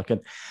fever.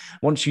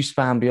 Once you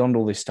span beyond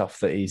all this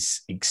stuff that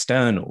is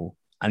external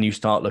and you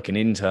start looking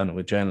internal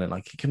with journaling,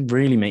 like it can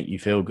really make you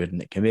feel good.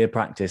 And it can be a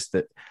practice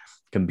that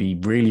can be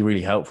really,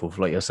 really helpful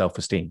for like your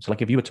self-esteem. So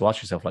like if you were to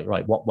ask yourself, like,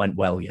 right, what went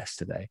well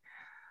yesterday?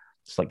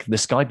 It's like the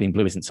sky being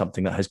blue isn't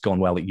something that has gone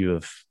well that you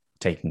have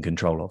taken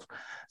control of.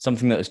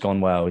 Something that has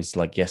gone well is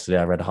like yesterday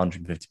I read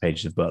 150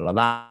 pages of book. Like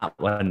that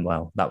went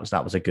well. That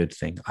was a good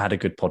thing. I had a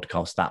good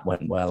podcast. That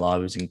went well. I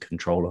was in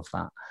control of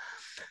that.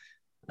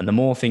 And the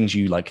more things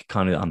you like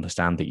kind of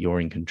understand that you're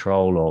in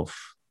control of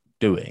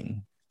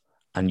doing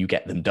and you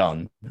get them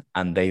done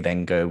and they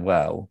then go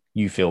well,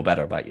 you feel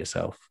better about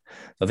yourself.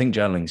 So I think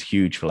journaling is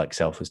huge for like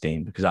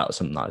self-esteem, because that was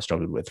something that I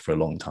struggled with for a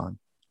long time.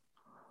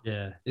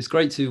 Yeah, it's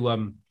great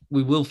to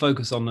we will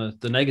focus on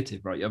the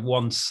negative, right? You have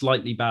one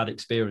slightly bad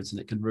experience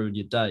and it can ruin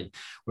your day.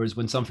 Whereas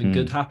when something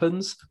good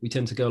happens, we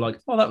tend to go like,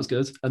 oh, that was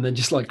good, and then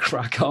just like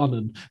crack on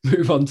and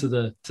move on to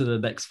the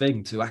next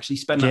thing, to actually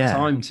spend that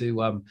time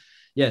to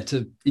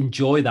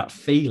enjoy that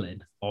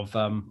feeling of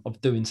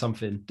doing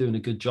something, doing a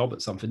good job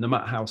at something, no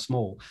matter how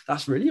small.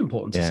 That's really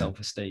important to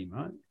self-esteem,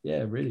 right?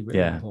 Yeah, really, really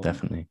important.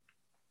 Definitely.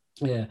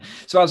 Yeah.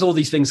 So as all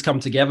these things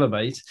come together,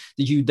 mate,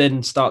 did you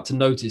then start to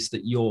notice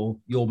that your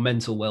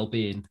mental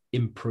well-being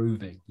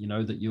improving? You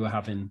know, that you were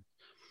having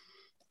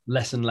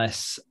less and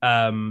less,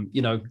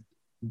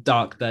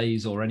 dark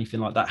days or anything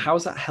like that? How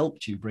has that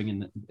helped you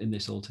bring in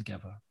this all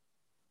together?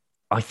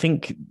 I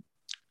think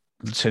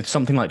so.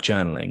 Something like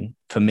journaling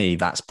for me,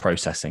 that's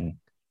processing.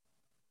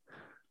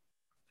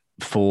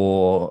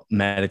 For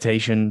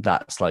meditation,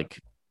 that's like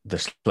the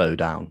slow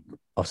down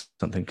of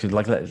something. Because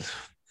like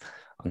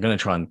I'm going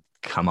to try and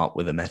come up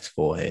with a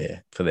metaphor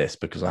here for this,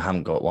 because I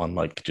haven't got one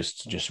like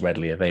just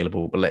readily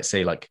available. But let's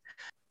say like,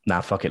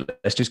 now fuck it,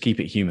 let's just keep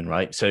it human,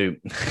 right? So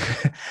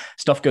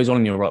stuff goes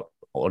on in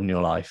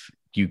your life.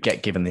 You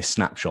get given this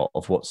snapshot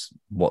of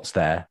what's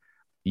there.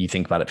 You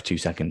think about it for 2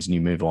 seconds and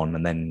you move on,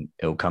 and then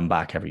it'll come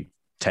back every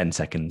 10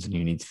 seconds and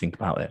you need to think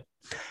about it.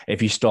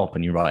 If you stop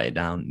and you write it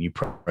down and you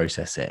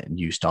process it and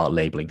you start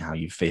labeling how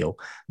you feel,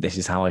 this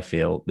is how I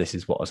feel, this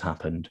is what has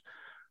happened,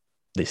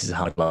 this is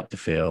how I'd like to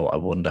feel. I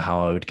wonder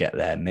how I would get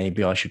there.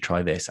 Maybe I should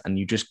try this. And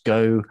you just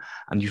go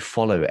and you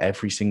follow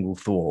every single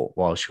thought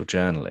whilst you're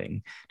journaling.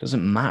 It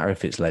doesn't matter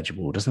if it's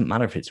legible, it doesn't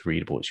matter if it's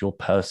readable. It's your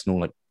personal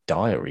like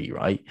diary,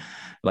 right?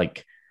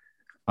 Like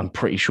I'm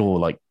pretty sure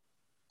like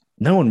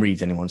no one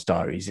reads anyone's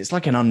diaries. It's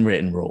like an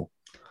unwritten rule.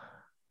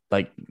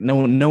 Like no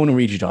one will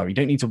read your diary. You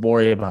don't need to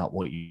worry about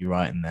what you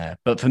write in there.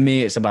 But for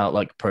me, it's about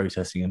like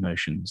processing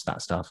emotions,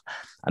 that stuff.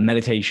 And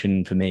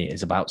meditation for me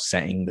is about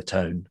setting the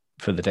tone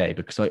for the day,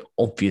 because I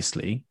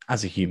obviously,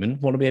 as a human,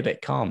 want to be a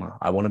bit calmer.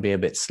 I want to be a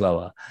bit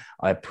slower.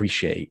 I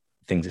appreciate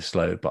things are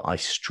slow, but I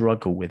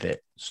struggle with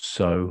it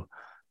so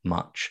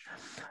much,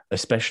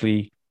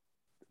 especially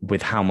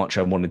with how much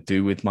I want to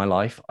do with my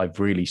life. I've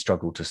really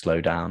struggled to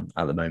slow down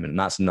at the moment. And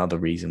that's another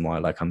reason why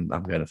like I'm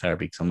going to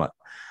therapy, because I'm like,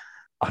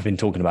 I've been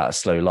talking about a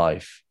slow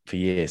life for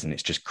years, and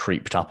it's just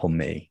creeped up on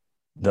me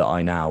that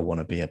I now want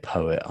to be a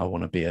poet. I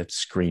want to be a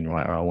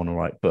screenwriter. I want to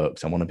write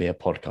books. I want to be a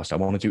podcast. I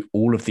want to do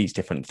all of these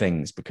different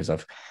things because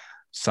I've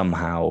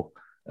somehow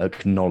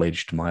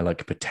acknowledged my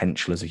like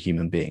potential as a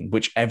human being,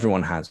 which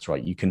everyone has,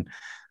 right? You can,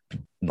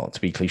 not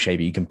to be cliche,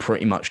 but you can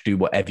pretty much do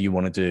whatever you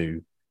want to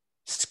do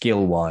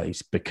skill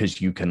wise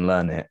because you can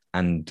learn it.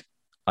 And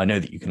I know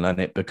that you can learn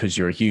it because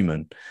you're a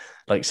human.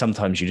 Like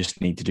sometimes you just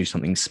need to do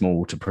something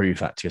small to prove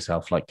that to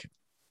yourself. Like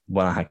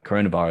when I had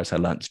coronavirus, I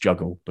learned to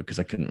juggle because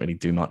I couldn't really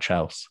do much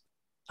else.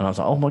 And I was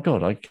like, oh my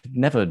God, I could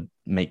never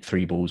make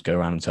three balls go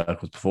around in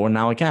circles before. And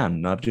now I can.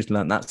 And I've just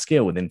learned that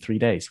skill within 3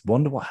 days.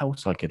 Wonder what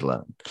else I could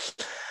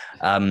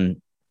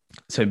learn.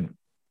 So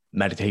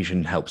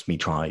meditation helps me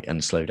try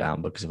and slow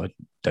down, because if I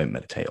don't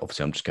meditate,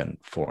 obviously I'm just going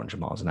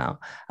 400 miles an hour.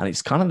 And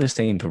it's kind of the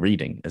same for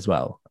reading as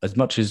well. As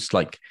much as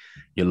like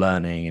you're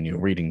learning and you're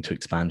reading to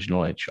expand your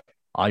knowledge,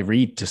 I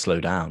read to slow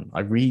down.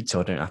 I read so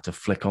I don't have to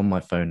flick on my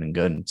phone and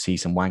go and see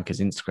some wankers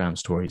Instagram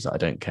stories that I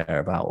don't care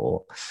about,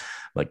 or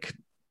like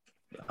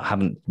I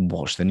haven't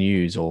watched the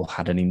news or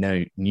had any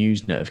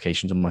news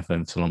notifications on my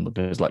phone for so long,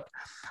 because like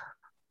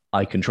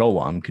I control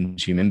what I'm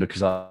consuming,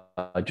 because I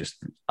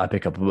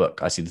pick up a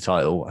book, I see the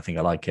title, I think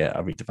I like it, I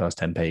read the first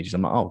 10 pages,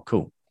 I'm like, oh,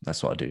 cool,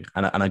 that's what I do.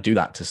 And I do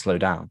that to slow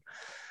down.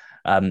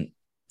 I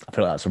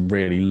feel like that's a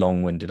really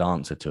long-winded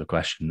answer to a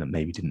question that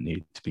maybe didn't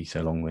need to be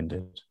so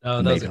long-winded. Oh,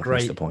 And that was maybe a I've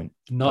missed great, the point.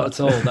 not at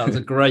all. That was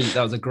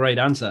a great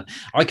answer.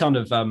 I kind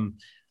of,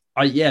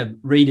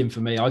 reading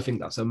for me, I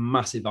think that's a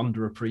massive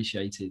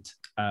underappreciated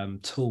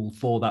tool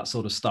for that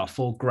sort of stuff,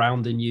 for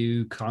grounding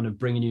you, kind of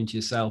bringing you into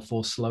yourself,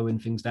 for slowing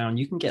things down.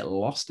 You can get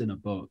lost in a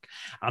book,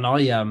 and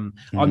I'm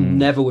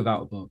never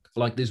without a book.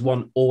 Like there's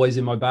one always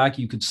in my bag.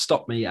 You could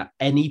stop me at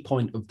any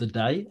point of the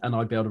day, and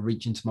I'd be able to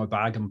reach into my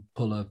bag and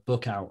pull a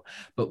book out.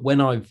 But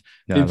when I've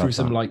been through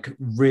some like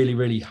really,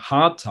 really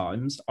hard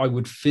times, I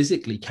would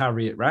physically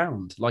carry it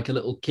around like a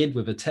little kid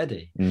with a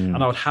teddy,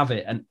 and I would have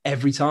it. And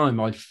every time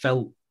I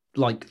felt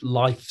like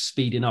life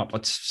speeding up,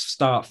 I'd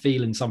start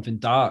feeling something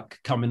dark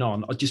coming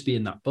on, I'd just be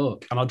in that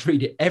book, and I'd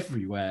read it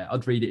everywhere.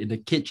 I'd read it in the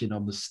kitchen,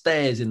 on the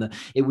stairs,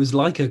 it was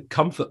like a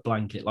comfort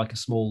blanket, like a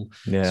small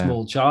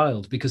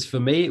child, because for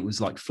me it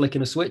was like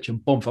flicking a switch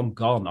and boom, I'm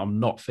gone.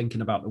 I'm not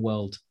thinking about the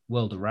world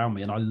around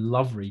me. And I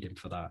love reading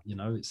for that.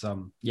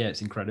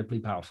 It's incredibly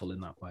powerful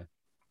in that way.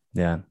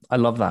 Yeah, I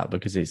love that,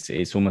 because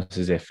it's almost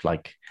as if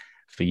like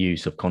for you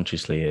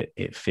subconsciously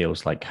it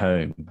feels like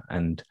home.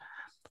 And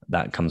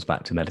that comes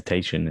back to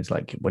meditation. Is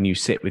like when you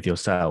sit with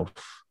yourself,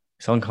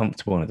 it's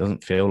uncomfortable and it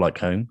doesn't feel like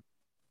home.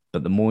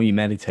 But the more you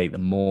meditate, the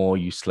more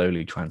you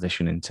slowly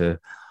transition into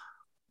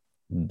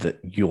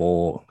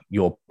your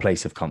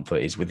place of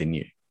comfort is within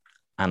you.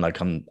 And like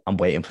I'm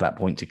waiting for that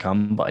point to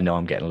come, but I know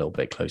I'm getting a little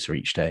bit closer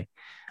each day.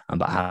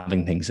 But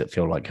having things that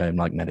feel like home,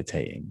 like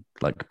meditating,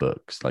 like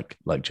books, like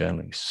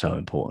journaling is so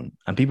important.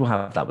 And people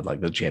have that with like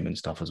the gym and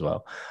stuff as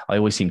well. I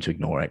always seem to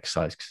ignore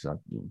exercise because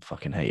I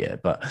fucking hate it.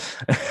 But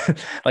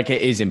like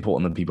it is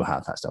important that people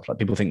have that stuff. Like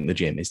people think the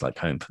gym is like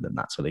home for them.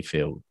 That's where they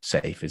feel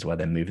safe, is where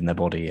they're moving their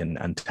body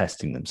and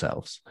testing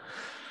themselves.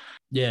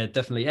 Yeah,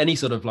 definitely. Any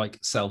sort of like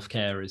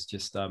self-care is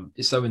just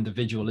it's so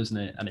individual, isn't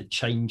it? And it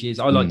changes.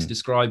 I like to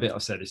describe it,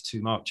 I've said it's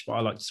too much, but I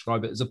like to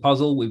describe it as a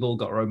puzzle. We've all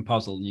got our own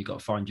puzzle, and you've got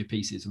to find your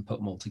pieces and put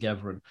them all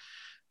together and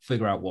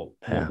figure out what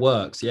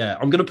works. Yeah,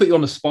 I'm going to put you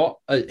on the spot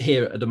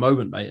here at the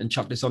moment, mate, and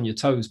chuck this on your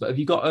toes. But have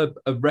you got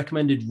a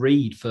recommended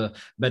read for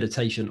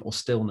meditation or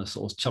stillness,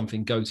 or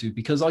something go to?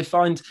 Because I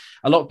find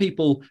a lot of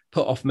people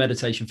put off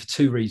meditation for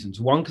two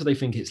reasons. One, because they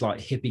think it's like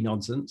hippie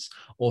nonsense,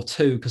 or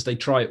two, because they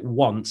try it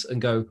once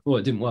and go, oh,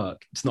 it didn't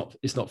work. It's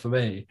not for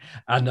me.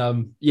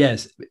 And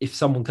yes, if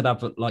someone could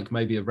have like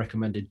maybe a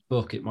recommended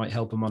book, it might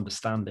help them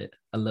understand it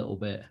a little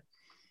bit.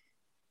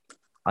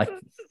 I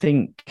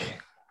think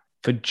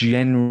for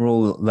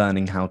general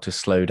learning how to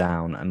slow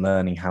down and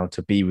learning how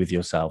to be with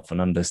yourself, and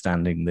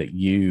understanding that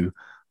you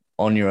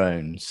on your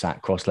own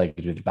sat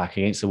cross-legged with your back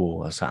against the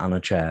wall or sat on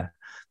a chair,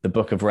 The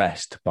Book of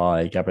Rest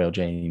by Gabrielle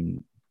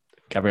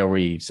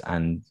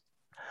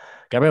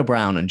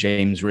Brown and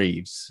James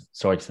Reeves.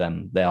 Sorry to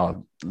them. They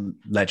are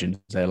legends.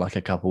 They're like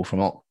a couple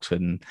from Oxford,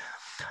 and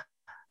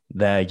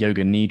they're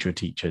yoga nidra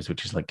teachers,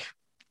 which is like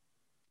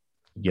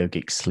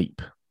yogic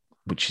sleep,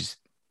 which is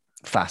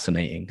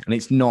fascinating. And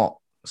it's not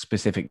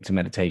specific to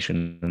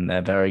meditation. And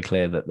they're very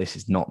clear that this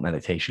is not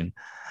meditation.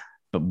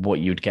 But what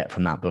you'd get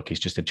from that book is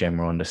just a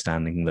general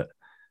understanding that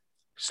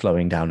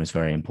slowing down is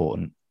very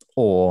important.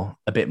 Or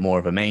a bit more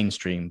of a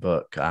mainstream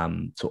book,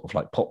 sort of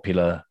like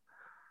popular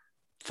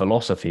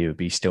philosophy would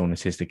be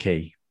Stillness is the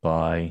Key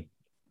by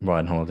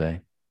Ryan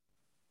Holiday.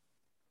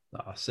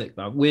 Oh, sick,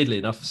 man. Weirdly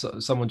enough, I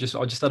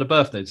just had a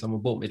birthday.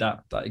 Someone bought me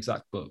that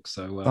exact book.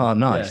 So Oh,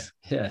 nice.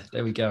 Yeah,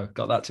 there we go.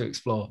 Got that to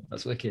explore.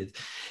 That's wicked.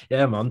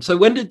 Yeah, man. So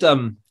when did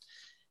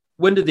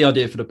the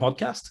idea for the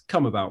podcast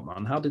come about,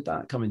 man? How did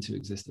that come into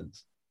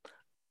existence?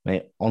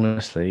 Mate,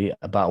 honestly,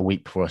 about a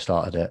week before I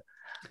started it,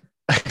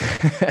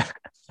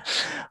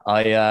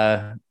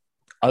 I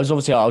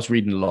was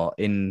reading a lot.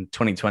 In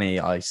 2020,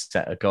 I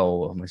set a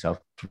goal of myself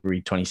to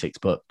read 26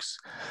 books.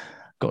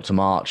 Got to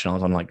March and I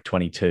was on like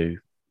 22.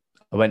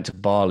 I went to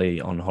Bali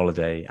on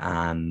holiday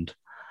and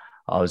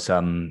I was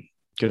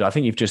good. I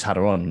think you've just had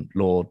her on,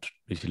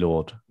 Lucy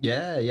Lord.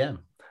 Yeah.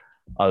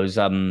 I was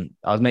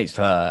mates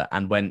with her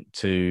and went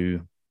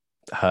to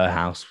her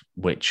house,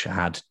 which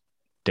had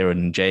Darren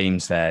and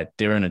James there.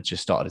 Darren had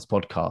just started his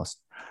podcast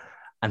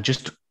and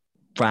just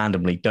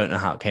randomly, don't know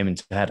how it came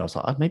into my head. I was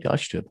like, oh, maybe I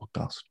should do a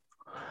podcast.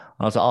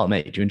 I was like, oh,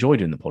 mate, do you enjoy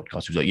doing the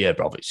podcast? He was like, yeah,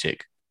 bro, it's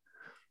sick.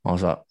 I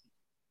was like,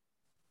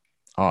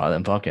 all right,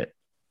 then fuck it.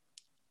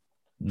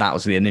 That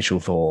was the initial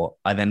thought.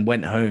 I then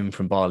went home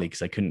from Bali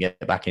because I couldn't get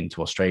back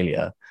into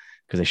Australia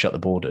because they shut the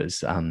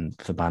borders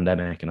for the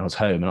pandemic. And I was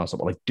home and I was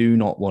like, well, I do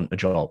not want a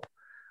job.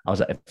 I was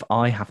like, if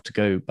I have to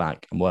go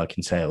back and work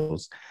in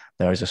sales,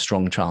 there is a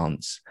strong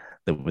chance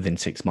that within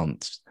 6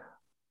 months,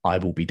 I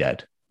will be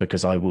dead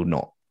because I won't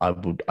know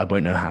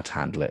how to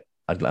handle it.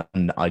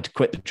 I'd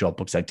quit the job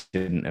because I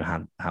didn't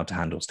know how to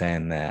handle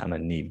staying there and I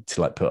needed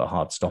to like put a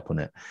hard stop on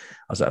it.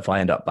 I was like, if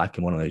I end up back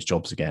in one of those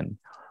jobs again,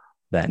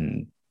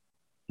 then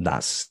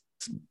that's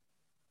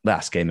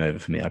game over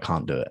for me. I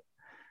can't do it.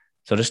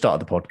 So I just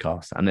started the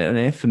podcast. And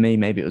if for me,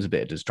 maybe it was a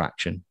bit of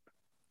distraction.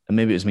 And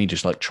maybe it was me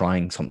just like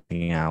trying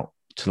something out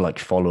to like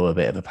follow a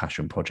bit of a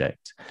passion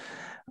project.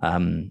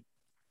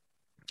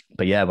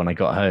 But yeah, when I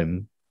got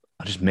home,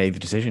 I just made the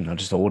decision. I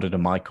just ordered a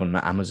mic on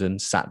Amazon,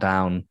 sat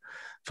down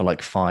for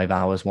like 5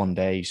 hours one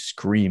day,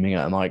 screaming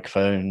at a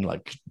microphone,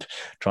 like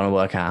trying to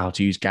work out how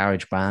to use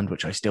GarageBand,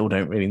 which I still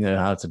don't really know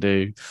how to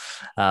do.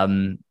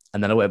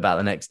 And then I went back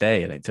the next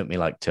day and it took me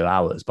like 2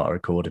 hours, but I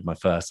recorded my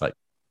first like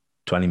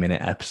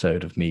 20-minute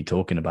episode of me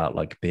talking about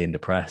like being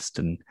depressed.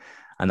 And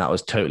that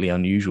was totally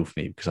unusual for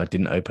me because I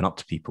didn't open up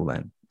to people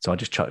then. So I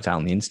just chucked out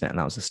on the internet and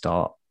that was the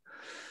start.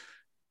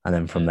 And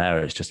then from there,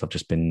 I've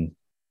just been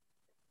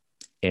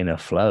in a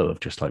flow of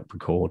just like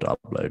record,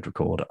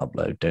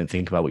 upload. Don't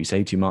think about what you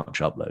say too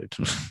much, upload.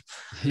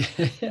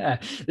 Yeah,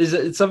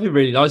 there's something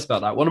really nice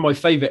about that. One of my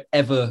favorite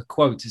ever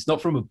quotes, it's not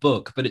from a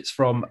book, but it's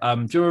from, do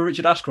you remember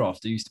Richard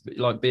Ashcroft, who used to be,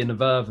 like be in a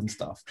Verve and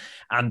stuff?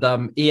 And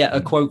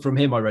a quote from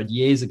him I read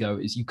years ago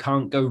is, you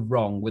can't go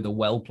wrong with a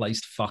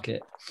well-placed fuck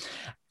it.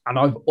 And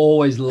I've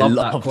always loved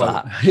that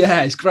quote.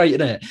 Yeah, it's great,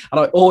 isn't it? And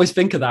I always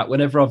think of that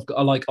whenever I've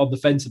got like on the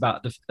fence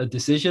about a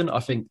decision.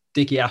 I think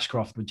Dickie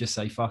Ashcroft would just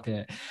say "fuck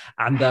it,"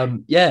 and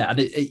and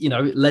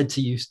it led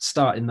to you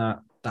starting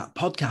that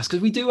podcast, because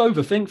we do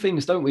overthink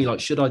things, don't we?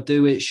 Like, should I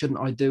do it? Shouldn't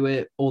I do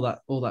it? All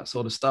that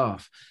sort of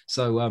stuff.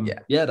 So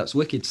that's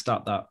wicked to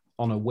start that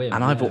on a whim.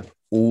 And I've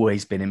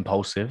always been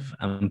impulsive,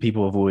 and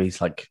people have always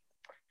like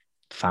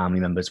family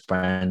members,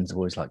 friends have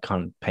always like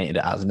kind of painted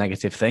it as a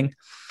negative thing.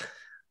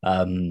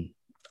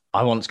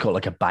 I once got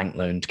like a bank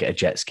loan to get a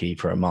jet ski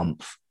for a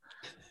month.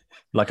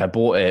 Like I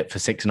bought it for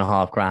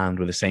 £6,500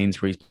 with a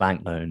Sainsbury's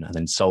bank loan and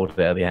then sold it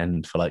at the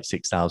end for like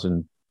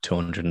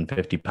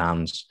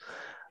 £6,250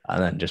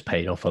 and then just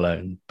paid off a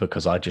loan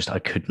because I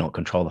could not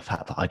control the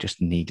fact that I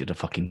just needed a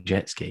fucking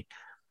jet ski.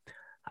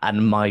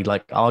 And my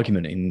like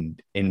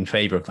argument in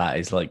favor of that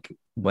is like,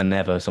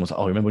 whenever someone's like,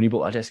 oh, remember when you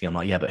bought that jet ski? I'm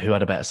like, yeah, but who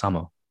had a better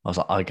summer? I was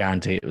like, I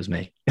guarantee it was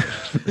me.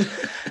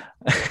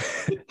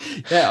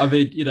 Yeah, I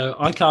mean,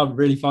 I can't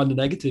really find a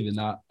negative in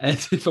that.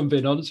 If I'm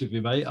being honest with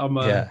you, mate, I'm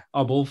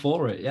all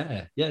for it.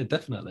 Yeah,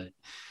 definitely.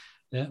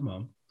 Yeah,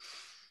 man.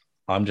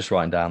 I'm just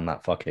writing down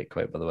that "fuck it"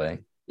 quote, by the way.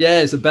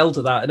 Yeah, it's a belt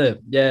of that, isn't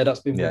it? Yeah, that's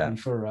been with me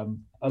for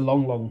a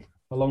long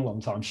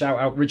time. Shout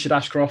out Richard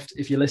Ashcroft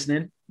if you're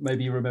listening.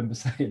 Maybe you remember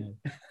saying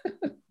it.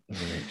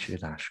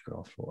 Richard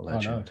Ashcroft, what a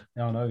legend.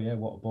 I know. Yeah,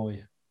 what a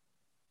boy.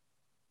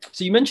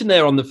 So you mentioned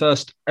there on the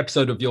first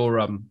episode of your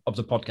of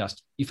the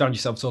podcast, you found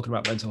yourself talking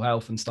about mental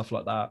health and stuff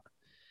like that.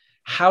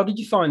 How did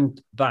you find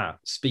that,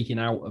 speaking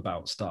out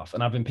about stuff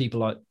and having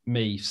people like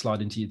me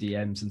slide into your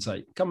DMs and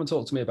say, come and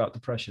talk to me about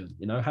depression?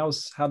 How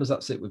does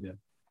that sit with you?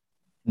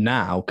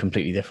 Now,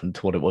 completely different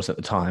to what it was at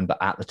the time.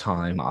 But at the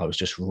time, I was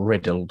just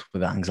riddled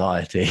with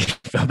anxiety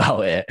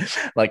about it.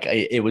 Like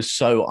it was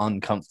so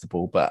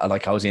uncomfortable, but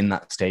like I was in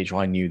that stage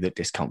where I knew that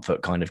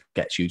discomfort kind of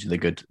gets you to the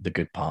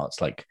good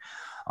parts. Like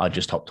I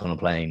just hopped on a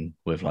plane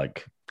with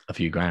like a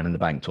few grand in the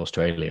bank to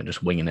Australia and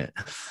just winging it.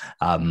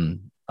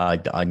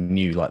 I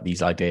knew like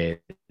these ideas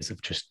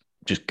of just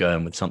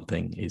going with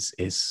something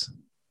is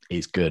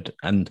is good.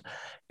 And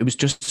it was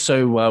just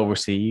so well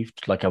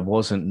received. Like no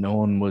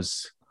one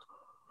was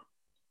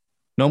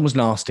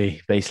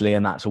nasty, basically,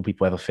 and that's all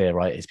people ever fear,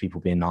 right? Is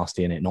people being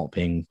nasty and it not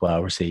being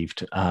well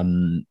received.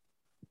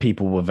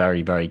 People were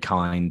very, very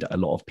kind. A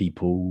lot of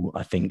people,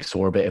 I think,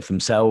 saw a bit of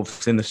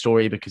themselves in the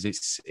story because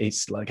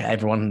it's like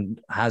everyone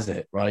has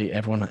it, right?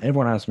 Everyone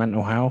has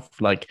mental health.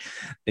 Like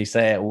they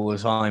say it all the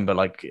time, but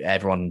like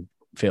everyone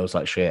feels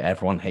like shit.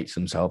 Everyone hates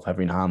themselves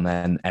every now and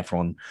then.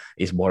 Everyone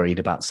is worried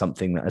about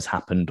something that has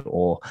happened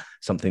or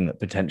something that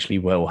potentially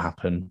will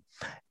happen.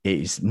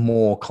 It's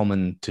more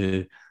common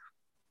to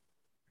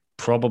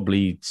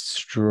probably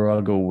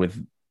struggle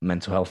with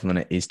mental health than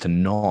it is to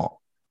not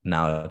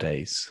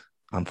nowadays,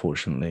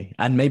 unfortunately.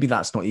 And maybe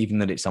that's not even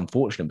that it's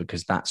unfortunate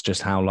because that's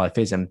just how life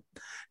is. And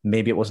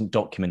maybe it wasn't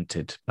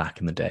documented back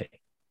in the day.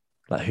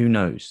 Like, who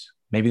knows?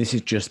 Maybe this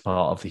is just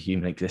part of the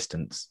human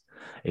existence,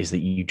 is that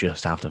you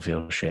just have to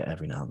feel shit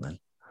every now and then.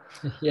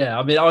 Yeah,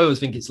 I mean, I always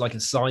think it's like a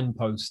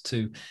signpost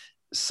to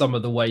some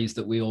of the ways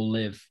that we all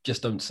live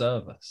just don't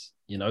serve us.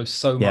 You know,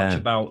 so much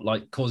about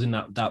like causing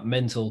that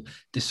mental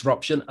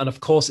disruption. And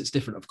of course, it's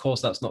different. Of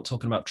course, that's not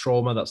talking about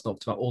trauma. That's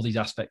not about all these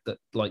aspects that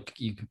like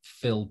you could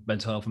feel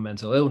mental health and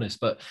mental illness.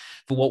 But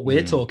for what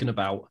we're talking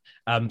about,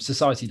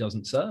 society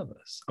doesn't serve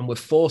us, and we're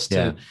forced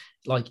to.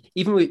 Like,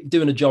 even with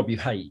doing a job you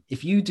hate,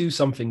 if you do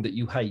something that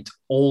you hate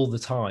all the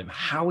time,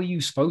 how are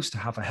you supposed to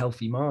have a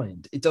healthy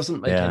mind? It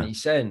doesn't make any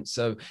sense.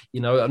 So, you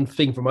know, and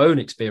thinking from my own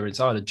experience,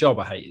 I had a job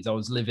I hated. I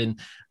was living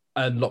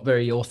not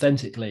very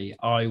authentically.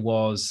 I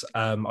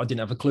didn't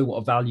have a clue what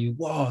a value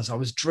was. I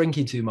was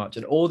drinking too much,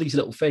 and all these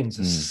little things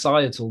are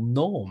societal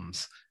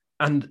norms.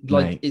 And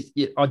like,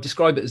 I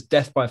describe it as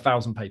death by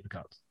 1,000 paper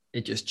cuts.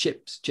 It just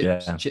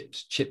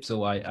chips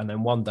away, and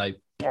then one day,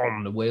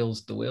 boom, the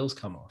wheels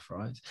come off,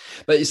 right?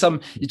 But it's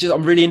just,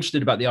 I'm really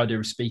interested about the idea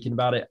of speaking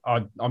about it.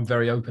 I'm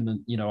very open, and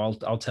you know,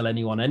 I'll tell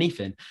anyone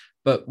anything,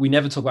 but we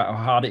never talk about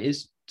how hard it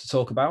is to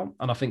talk about.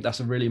 And I think that's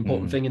a really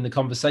important thing in the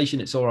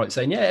conversation. It's all right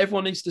saying, yeah,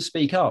 everyone needs to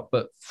speak up,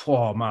 but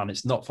oh man,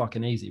 it's not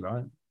fucking easy,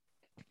 right?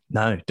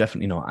 No,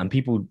 definitely not. And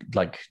people,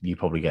 like, you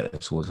probably get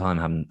this all the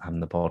time, having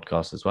the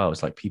podcast as well.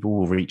 It's like people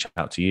will reach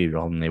out to you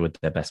rather than they would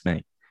their best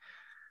mate.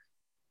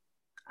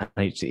 And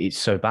it's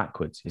so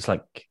backwards. It's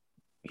like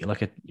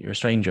you're a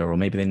stranger, or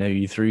maybe they know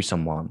you through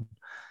someone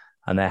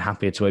and they're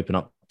happier to open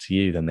up to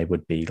you than they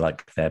would be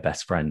like their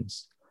best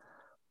friends.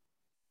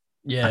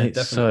 Yeah, and it's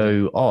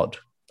definitely. so odd.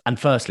 And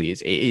firstly,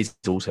 it is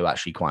also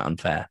actually quite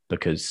unfair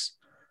because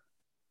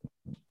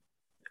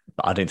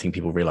I don't think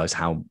people realize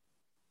how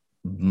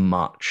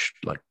much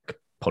like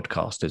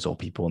podcasters or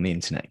people on the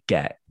internet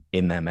get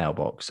in their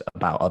mailbox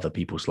about other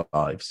people's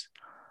lives.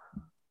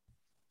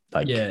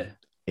 Like,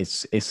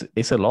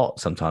 it's a lot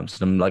sometimes.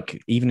 And I'm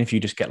like, even if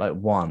you just get like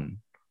one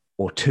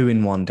or two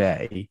in one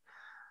day,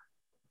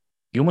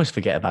 you almost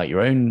forget about your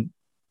own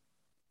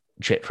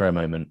shit for a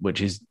moment,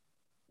 which is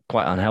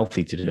quite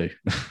unhealthy to do.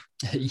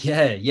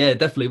 Yeah,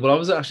 definitely. Well, I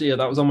was actually,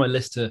 that was on my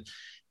list to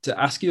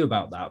ask you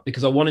about that,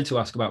 because I wanted to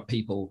ask about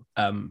people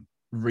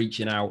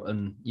reaching out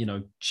and, you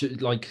know,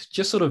 like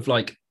just sort of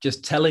like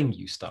just telling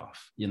you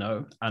stuff, you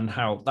know, and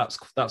how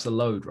that's a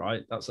load,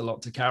 right? That's a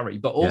lot to carry.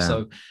 But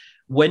also,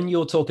 when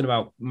you're talking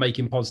about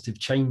making positive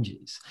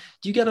changes,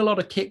 do you get a lot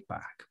of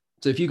kickback?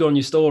 So if you go on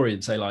your story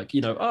and say like,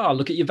 you know,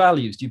 look at your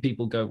values, do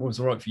people go, well,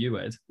 it's all right for you,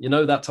 Ed? You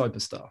know, that type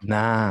of stuff.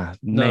 Nah,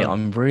 mate,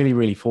 I'm really,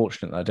 really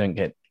fortunate that I don't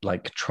get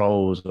like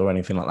trolls or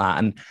anything like that.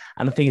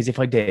 And the thing is, if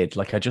I did,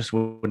 like, I just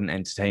wouldn't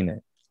entertain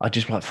it. I'd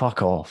just be like,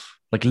 fuck off.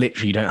 Like,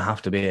 literally, you don't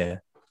have to be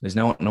here. There's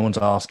no one's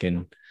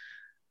asking.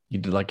 You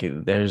like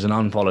it. There's an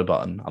unfollow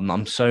button.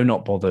 I'm so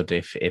not bothered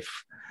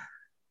if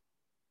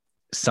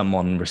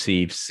someone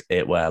receives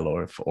it well,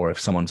 or if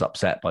someone's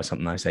upset by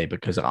something I say,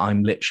 because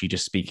I'm literally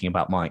just speaking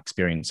about my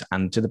experience.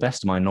 And to the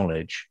best of my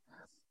knowledge,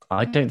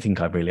 I don't think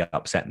I've really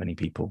upset many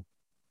people.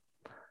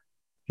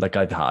 Like,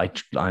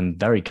 I'm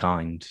very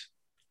kind.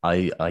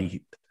 I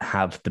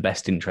have the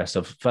best interest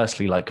of,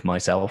 firstly, like,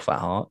 myself at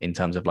heart, in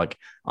terms of like,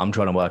 I'm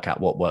trying to work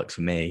out what works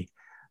for me.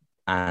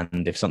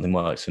 And if something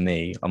works for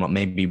me, I'm like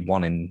maybe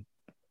 1 in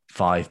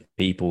 5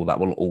 people that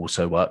will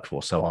also work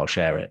for, so I'll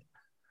share it.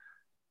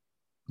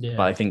 Yeah.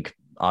 But I think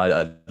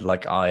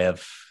I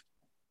have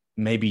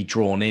maybe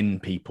drawn in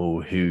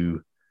people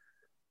who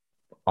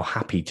are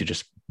happy to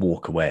just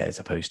walk away as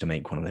opposed to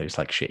make one of those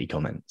like shitty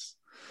comments.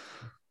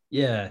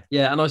 Yeah.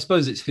 And I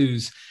suppose it's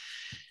who's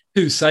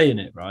saying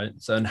it, right?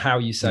 So, and how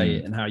you say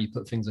it and how you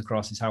put things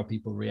across is how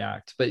people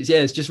react. But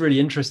it's just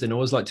really interesting. I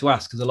always like to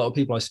ask, because a lot of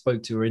people I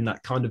spoke to are in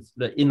that kind of,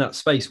 in that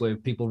space where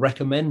people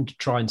recommend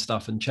trying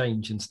stuff and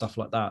change and stuff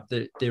like that.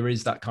 There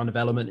is that kind of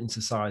element in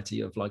society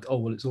of like, oh,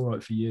 well, it's all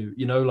right for you.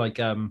 You know, like,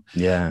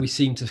 we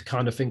seem to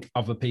kind of think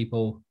other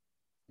people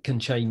can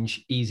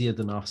change easier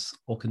than us,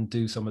 or can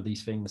do some of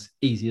these things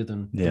easier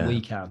than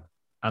we can.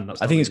 And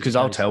that's, I think it's because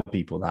I'll tell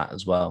people that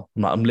as well.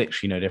 I'm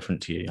literally no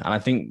different to you. And I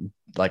think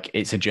like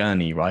it's a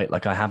journey, right?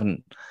 Like, I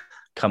haven't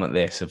come at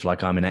this of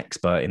like I'm an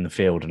expert in the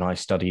field and I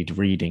studied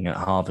reading at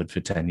Harvard for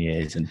 10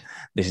 years and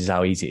this is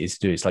how easy it is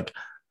to do. It's like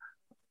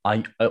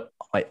I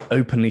I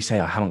openly say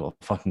I haven't got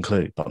a fucking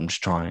clue, but I'm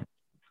just trying.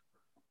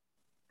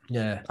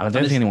 Yeah. And I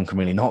don't think anyone can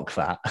really knock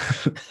that.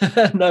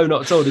 No,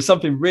 not at all. There's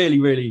something really,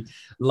 really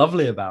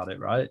lovely about it,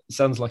 right? It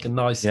sounds like a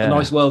nice Yeah.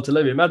 world to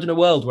live in. Imagine a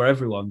world where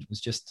everyone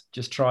was just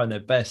trying their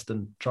best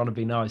and trying to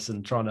be nice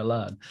and trying to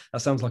learn.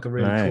 That sounds like a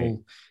really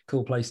No.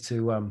 cool place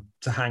to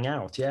hang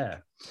out. Yeah.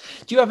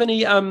 Do you have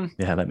any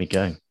Yeah, let me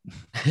go.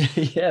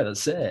 yeah,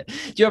 that's it.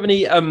 Do you have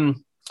any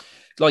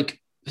like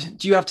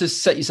do you have to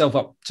set yourself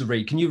up to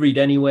read? Can you read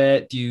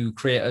anywhere? Do you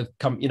create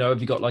have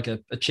you got like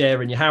a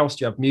chair in your house?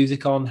 Do you have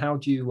music on? How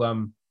do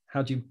you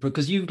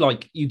because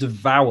you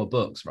devour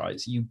books, right?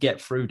 So you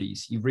get through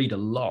these, you read a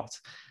lot.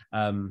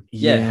 Yeah,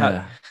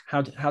 Yeah.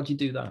 how do you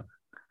do that?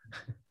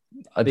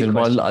 I Big did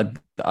well.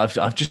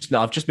 question.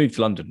 I've just moved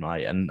to London,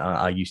 right? And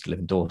I used to live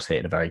in Dorset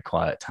in a very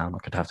quiet town. I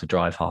could have to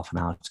drive half an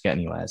hour to get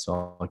anywhere,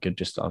 so I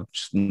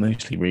just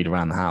mostly read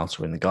around the house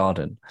or in the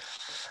garden.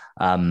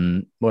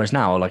 Whereas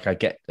now, like I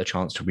get a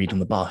chance to read on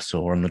the bus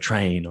or on the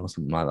train or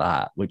something like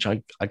that, which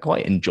I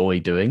quite enjoy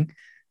doing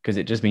because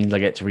it just means I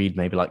get to read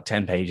maybe like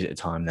 10 pages at a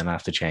time, then I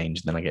have to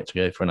change, then I get to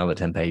go for another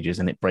 10 pages,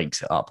 and it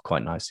breaks it up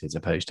quite nicely as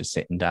opposed to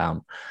sitting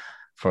down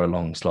for a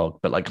long slog.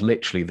 But like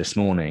literally this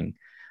morning,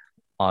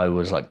 I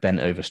was like bent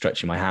over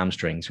stretching my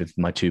hamstrings with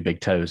my two big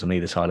toes on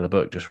either side of the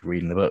book, just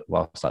reading the book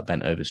whilst I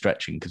bent over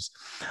stretching. Because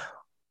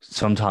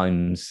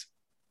sometimes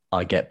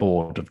I get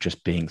bored of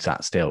just being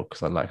sat still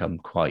because I'm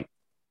quite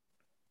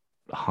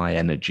high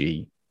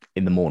energy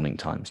in the morning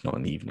times, not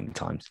in the evening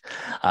times.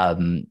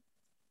 Um,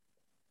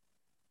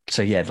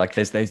 so yeah, like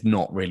there's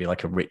not really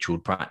like a ritual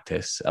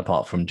practice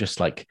apart from just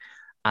like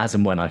as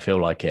and when I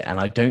feel like it. And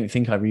I don't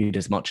think I read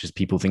as much as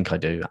people think I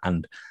do.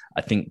 And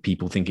I think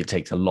people think it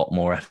takes a lot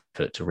more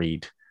effort to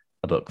read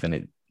a book than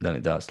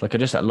it does. Like I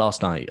just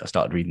last night I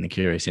started reading The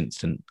Curious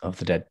Incident of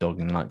the Dead Dog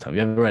in the Nighttime. Have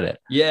you ever read it?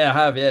 Yeah, I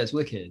have. Yeah, it's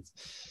wicked.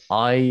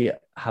 I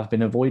have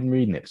been avoiding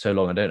reading it for so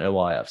long. I don't know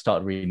why. I've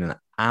started reading it,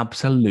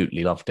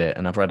 absolutely loved it,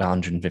 and I've read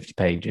 150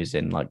 pages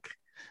in like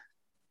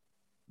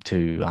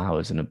 2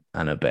 hours and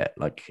a bit.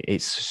 Like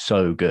it's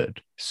so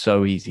good,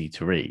 so easy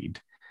to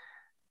read,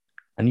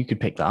 and you could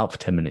pick that up for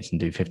 10 minutes and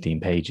do 15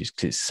 pages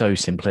because it's so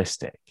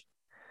simplistic.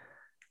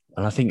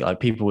 And I think like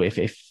people,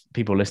 if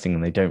people are listening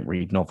and they don't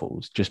read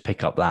novels, just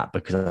pick up that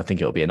because I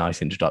think it'll be a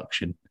nice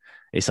introduction.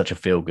 It's such a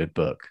feel good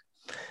book.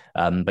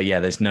 But yeah,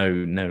 there's no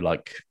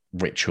like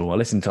ritual. I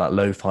listen to like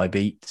lo-fi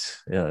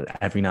beats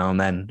every now and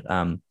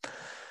then.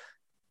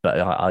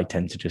 But I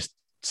tend to just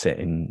sit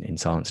in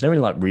silence. I don't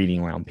really like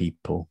reading around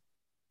people.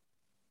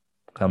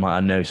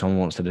 I know someone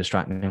wants to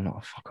distract me. I'm like,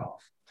 oh, fuck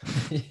off.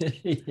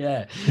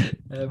 Yeah,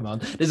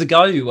 man. There's a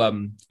guy who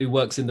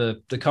works in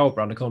the co-op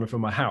around the corner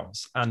from my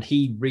house, and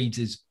he reads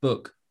his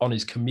book on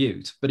his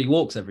commute, but he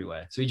walks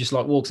everywhere. So he just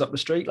like walks up the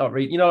street, like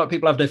read. Like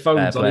people have their Fair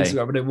phones on play.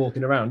 Instagram and they're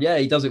walking around. Yeah,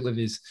 he does it with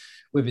his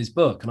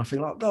book, and I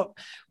feel like, look,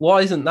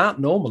 why isn't that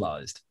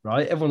normalized?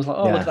 Right? Everyone's like,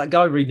 oh, look at Yeah. that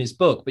guy reading his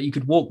book, but you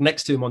could walk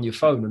next to him on your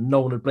phone and no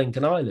one would blink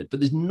an eyelid.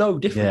 But there's no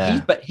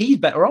difference. Yeah. He's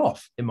better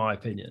off, in my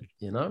opinion.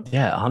 Yeah, But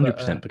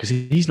 100%. Because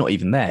he's not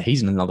even there.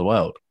 He's in another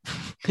world.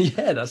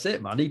 yeah, that's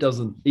it, man. He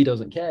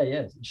doesn't care.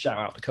 Yeah, shout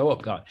out the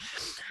co-op guy.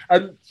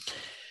 Um,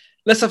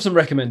 let's have some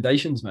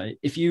recommendations, mate.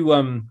 If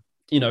you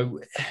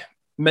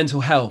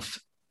mental health,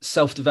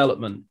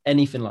 self-development,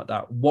 anything like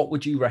that, what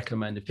would you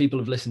recommend if people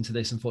have listened to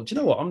this and thought, you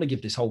know what, I'm going to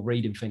give this whole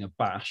reading thing a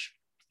bash?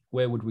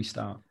 Where would we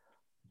start?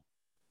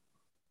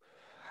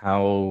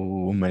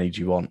 How many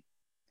do you want?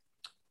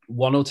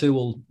 One or two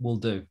will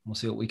do. We'll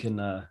see what we can.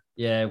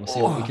 We'll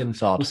see what we can. It's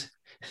hard.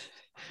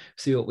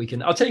 See what we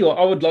can. I'll tell you what.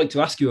 I would like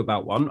to ask you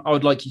about one. I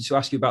would like you to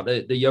ask you about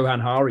the Johan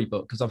Hari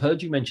book because I've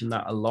heard you mention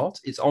that a lot.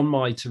 It's on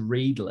my to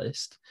read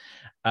list,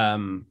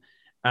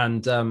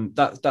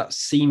 that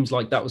seems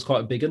like that was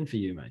quite a big one for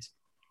you, mate.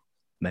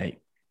 Mate,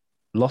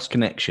 Lost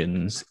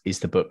Connections is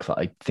the book that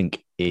I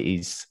think it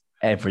is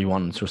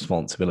everyone's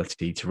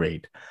responsibility to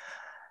read.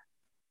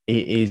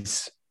 It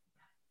is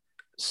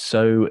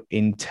so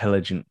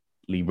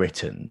intelligently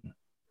written.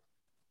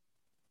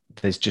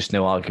 There's just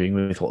no arguing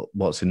with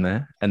what's in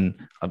there.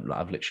 And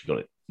I've literally got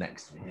it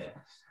next to me here.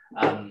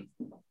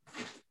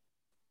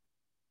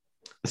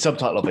 The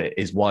subtitle of it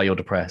is Why You're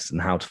Depressed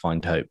and How to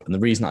Find Hope. And the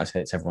reason I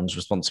say it's everyone's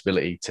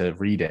responsibility to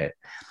read it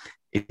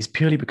is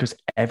purely because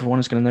everyone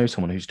is going to know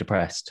someone who's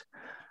depressed.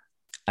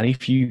 And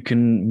if you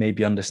can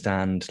maybe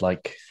understand,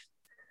 like,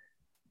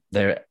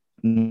 there are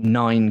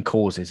 9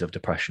 causes of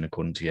depression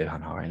according to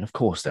Johan Hari, and of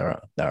course there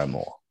are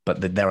more,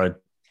 but there are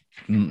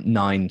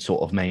 9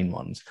 sort of main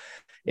ones.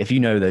 If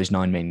you know those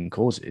 9 main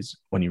causes,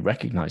 when you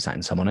recognize that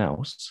in someone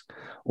else,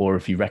 or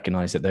if you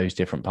recognize that those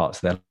different parts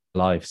of their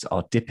lives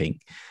are dipping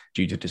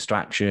due to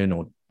distraction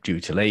or due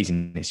to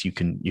laziness, you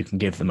can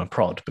give them a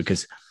prod.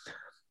 Because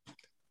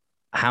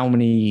how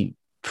many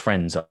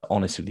friends are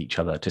honest with each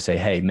other to say,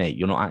 hey, mate,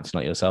 you're not acting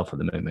like yourself at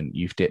the moment.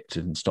 You've dipped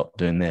and stopped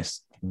doing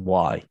this.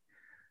 Why?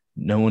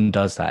 No one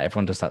does that.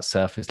 Everyone does that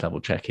surface level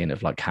check-in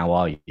of like, how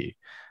are you?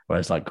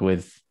 Whereas like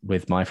with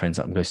my friends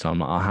that I'm close to, I'm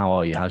like, oh, how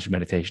are you? How's your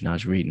meditation?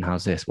 How's your reading?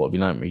 How's this? What have you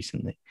learned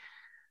recently?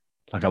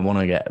 Like I want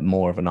to get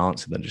more of an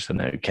answer than just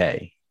an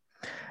okay.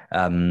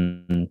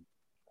 Um,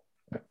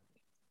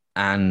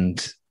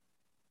 and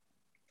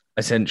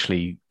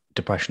essentially,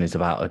 depression is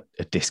about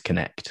a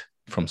disconnect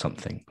from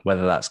something,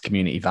 whether that's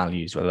community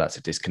values, whether that's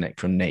a disconnect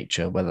from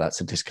nature, whether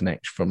that's a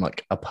disconnect from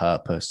like a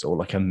purpose or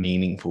like a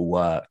meaningful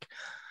work.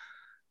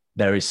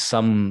 There is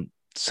some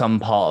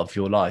part of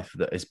your life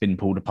that has been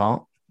pulled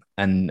apart,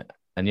 and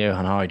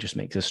Johann Hari just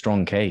makes a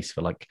strong case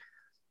for like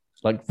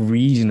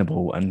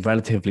reasonable and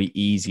relatively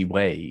easy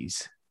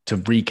ways to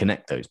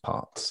reconnect those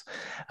parts.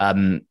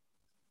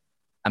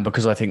 And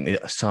because I think the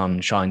sun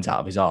shines out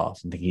of his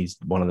arse and think he's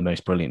one of the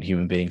most brilliant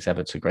human beings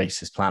ever to grace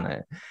this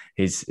planet,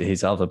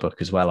 his other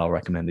book as well I'll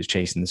recommend is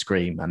Chasing the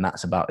Scream, and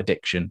that's about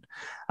addiction.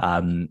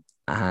 And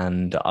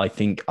I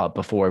think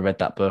before I read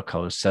that book, I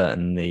was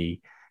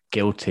certainly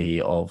guilty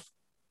of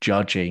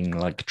judging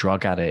like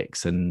drug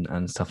addicts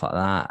and stuff like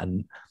that.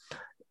 And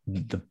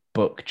the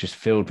book just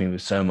filled me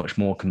with so much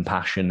more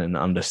compassion and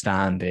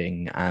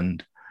understanding,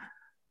 and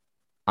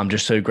I'm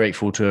just so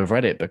grateful to have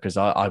read it, because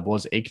I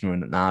was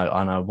ignorant now,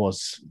 and I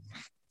was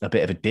a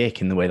bit of a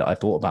dick in the way that I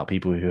thought about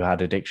people who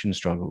had addiction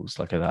struggles.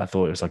 Like I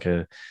thought it was like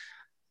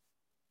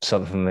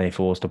something they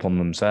forced upon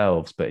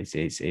themselves, but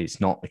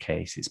it's not the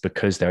case. It's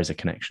because there is a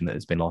connection that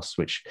has been lost,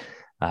 which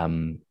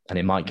and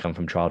it might come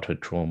from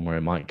childhood trauma, or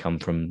it might come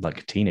from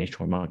like teenage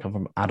trauma, it might come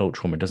from adult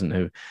trauma. It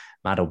doesn't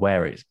matter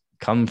where it's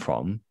come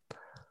from,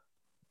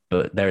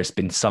 but there has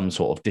been some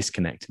sort of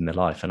disconnect in their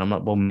life. And I'm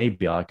like, well,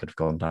 maybe I could have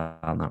gone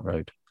down that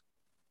road,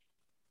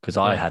 because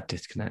I had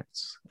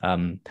disconnects.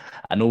 And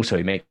also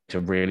he makes a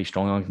really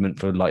strong argument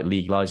for like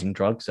legalizing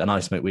drugs. And I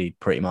smoke weed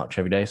pretty much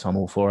every day, so I'm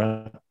all for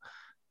it.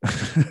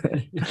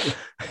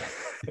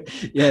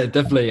 Yeah,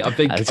 definitely. I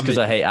think it's because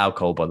I hate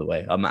alcohol, by the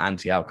way. I'm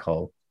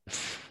anti-alcohol.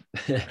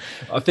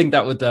 I think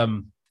that would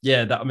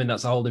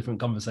that's a whole different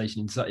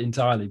conversation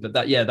entirely. But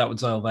that would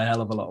solve a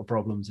hell of a lot of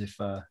problems if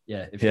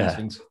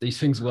these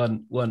things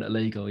weren't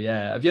illegal.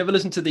 Yeah. Have you ever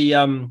listened to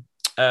the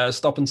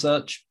Stop and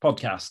Search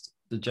podcast?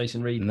 The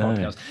Jason Reed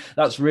podcast.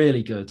 That's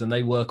really good. And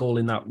they work all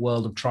in that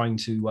world of trying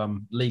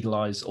to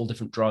legalize all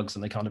different drugs.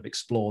 And they kind of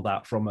explore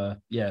that from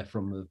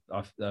some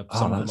of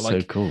them are like,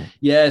 so cool.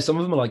 Yeah. Some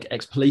of them are like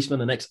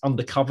ex-policemen and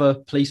ex-undercover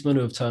policemen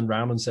who have turned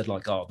around and said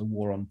like, oh, the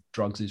war on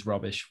drugs is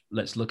rubbish.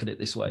 Let's look at it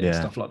this way and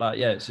stuff like that.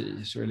 Yeah.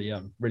 It's really,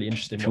 really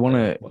interesting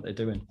what they're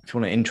doing. If you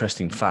want an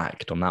interesting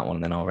fact on that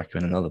one, then I'll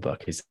recommend another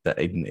book. Is that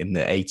in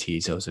the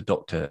 80s, there was a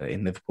doctor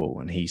in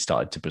Liverpool and he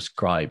started to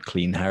prescribe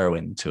clean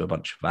heroin to a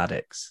bunch of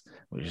addicts,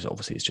 which is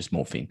obviously it's just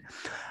morphine.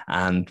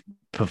 And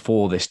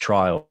before this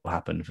trial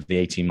happened, for the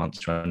 18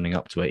 months running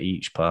up to it,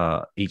 each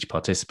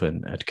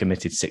participant had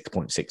committed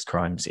 6.6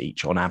 crimes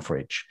each on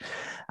average.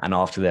 And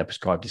after they're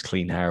prescribed this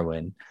clean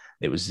heroin,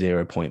 it was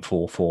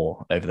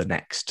 0.44 over the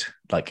next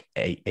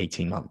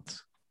 18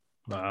 months.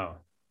 Wow.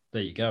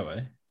 There you go,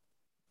 eh?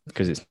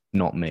 Because it's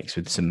not mixed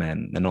with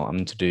cement. They're not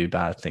having to do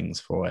bad things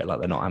for it. Like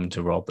they're not having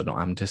to rob, they're not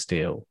having to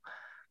steal.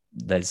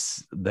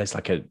 There's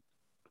like a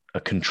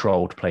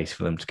controlled place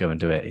for them to go and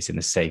do it. It's in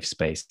a safe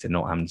space. They're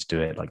not having to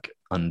do it like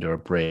under a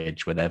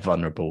bridge where they're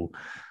vulnerable.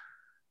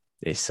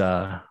 It's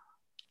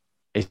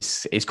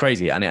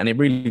crazy, and it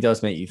really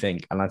does make you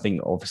think. And I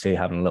think obviously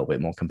having a little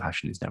bit more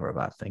compassion is never a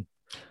bad thing.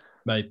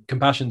 Mate,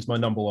 compassion's my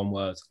number one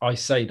word. I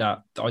say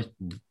that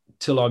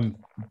till I'm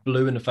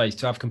blue in the face,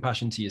 to have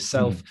compassion to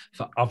yourself,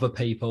 for other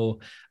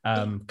people,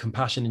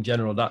 compassion in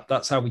general.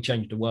 That's how we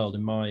change the world,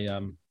 in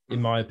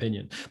my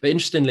opinion. But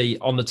interestingly,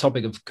 on the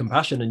topic of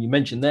compassion, and you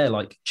mentioned there,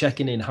 like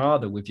checking in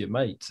harder with your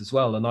mates as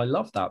well. And I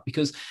love that,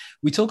 because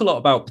we talk a lot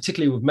about,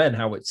 particularly with men,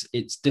 how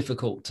it's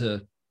difficult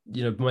to,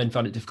 men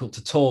find it difficult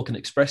to talk and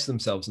express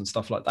themselves and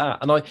stuff like that.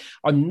 And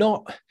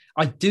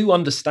I do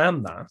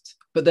understand that,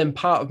 but then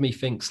part of me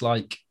thinks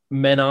like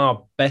men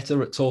are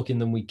better at talking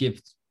than we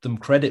give them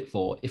credit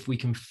for if we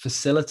can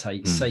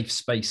facilitate safe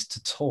space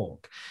to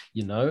talk,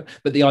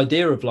 But the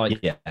idea of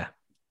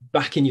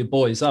backing your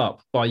boys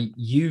up by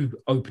you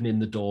opening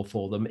the door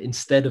for them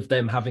instead of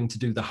them having to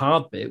do the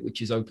hard bit,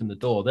 which is open the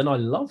door, then I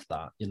love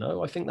that.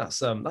 I think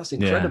that's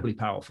incredibly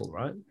powerful,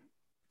 right?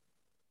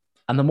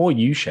 And the more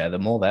you share, the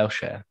more they'll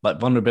share. Like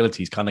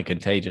vulnerability is kind of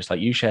contagious. Like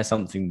you share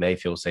something, they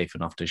feel safe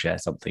enough to share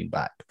something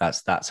back.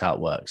 That's how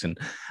it works. And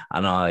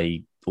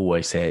I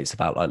always say it's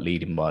about like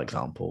leading by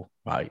example,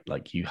 right?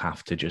 Like you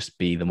have to just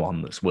be the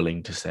one that's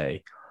willing to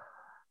say,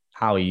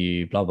 how are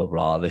you, blah, blah,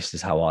 blah. This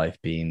is how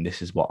I've been.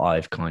 This is what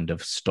I've kind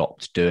of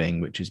stopped doing,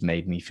 which has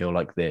made me feel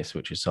like this,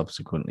 which has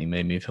subsequently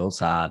made me feel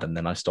sad. And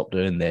then I stopped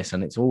doing this,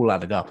 and it's all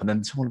added up. And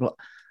then someone got,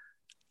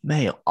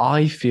 mate,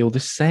 I feel the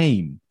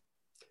same.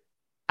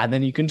 And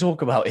then you can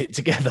talk about it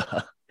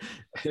together.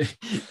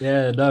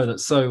 Yeah, no,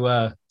 that's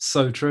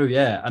so true.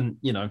 Yeah. And,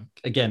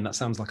 again, that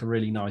sounds like a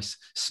really nice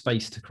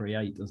space to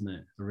create, doesn't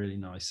it? A really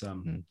nice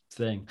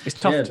thing. It's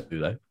tough to do,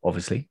 though,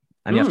 obviously.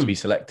 And you have to be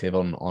selective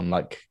on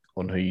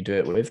who you do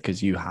it with,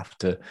 because you have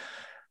to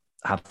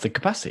have the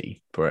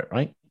capacity for it,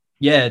 right?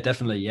 Yeah,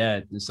 definitely.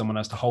 Yeah, someone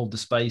has to hold the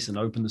space and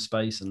open the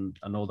space and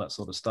all that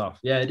sort of stuff.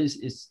 Yeah, it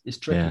is. It's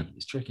tricky. Yeah.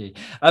 It's tricky.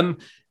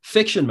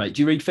 Fiction, mate.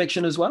 Do you read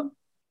fiction as well?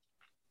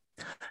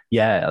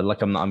 Yeah,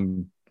 like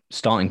I'm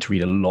starting to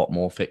read a lot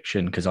more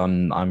fiction because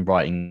I'm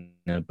writing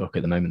a book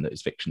at the moment that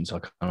is fiction, so I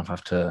kind of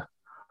have to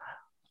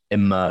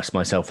immerse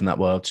myself in that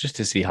world just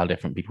to see how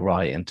different people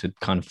write and to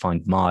kind of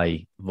find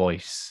my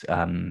voice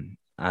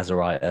as a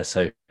writer.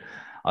 So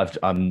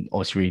I'm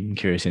also reading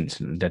Curious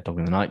Incident and Dead Dog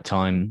in the Night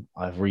Time.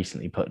 I've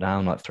recently put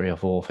down like 3 or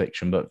 4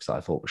 fiction books that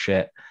I thought were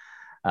shit.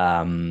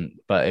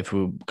 But if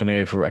we're gonna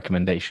go for a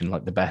recommendation,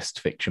 like the best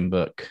fiction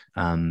book,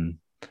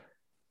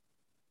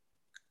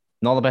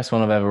 not the best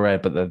one I've ever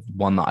read, but the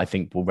one that I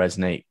think will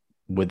resonate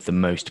with the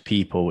most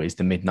people is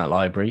The Midnight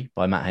Library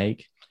by Matt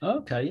Haig.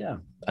 Okay, yeah.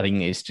 I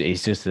think it's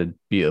just a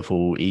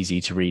beautiful,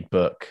 easy to read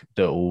book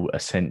that will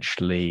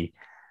essentially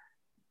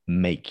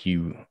make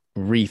you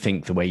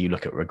rethink the way you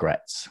look at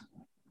regrets.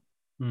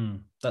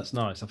 That's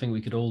nice. I think we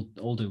could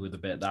all do with a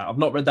bit of that. I've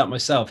not read that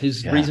myself.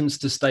 His Reasons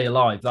to Stay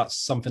Alive, that's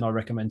something I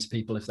recommend to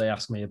people if they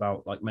ask me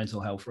about like mental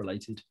health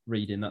related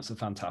reading. That's a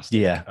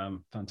fantastic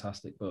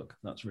fantastic book.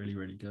 That's really,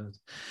 really good.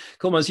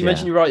 Cool, man. So you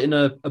mentioned you're writing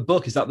a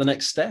book. Is that the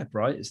next step,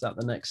 right? Is that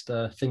the next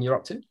thing you're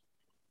up to?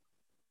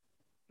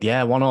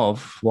 Yeah, one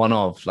of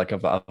like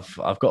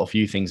I've got a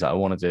few things that I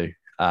want to do.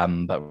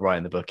 But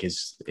writing the book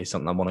is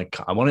something I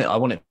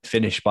want it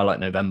finished by like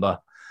November.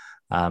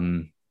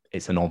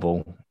 It's a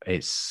novel.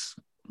 It's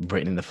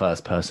written in the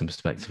first person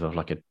perspective of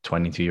like a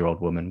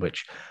 22-year-old woman,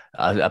 which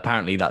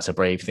apparently that's a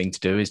brave thing to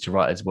do, is to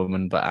write as a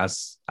woman, but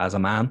as a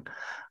man.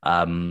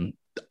 I don't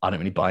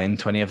really buy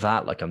into any of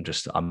that. Like I'm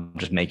just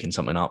making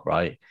something up,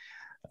 right?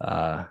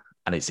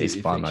 And it's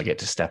fun. I get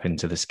to step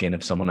into the skin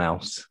of someone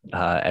else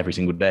every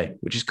single day,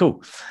 which is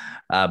cool.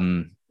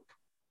 I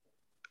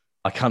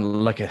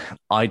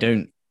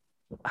don't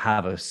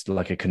have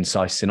a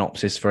concise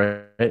synopsis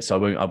for it, so I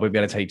won't be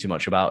able to tell you too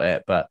much about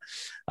it. But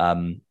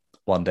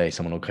one day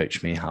someone will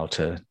coach me how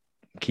to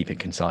keep it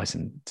concise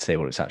and say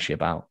what it's actually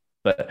about.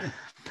 But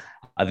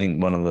I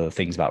think one of the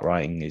things about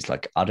writing is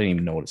like I don't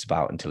even know what it's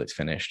about until it's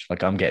finished.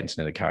 Like I'm getting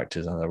to know the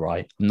characters as I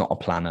write. I'm not a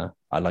planner.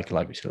 I'm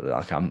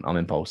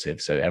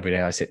impulsive. So every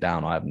day I sit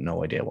down, I have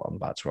no idea what I'm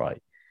about to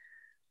write.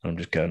 And I'm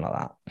just going like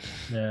that.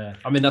 Yeah.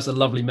 I mean, that's a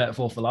lovely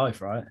metaphor for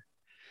life, right?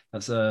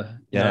 That's you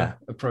know,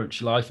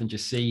 approach life and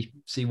just see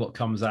what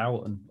comes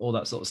out and all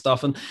that sort of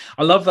stuff. And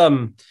I love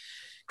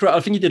I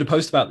think you did a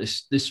post about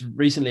this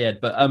recently,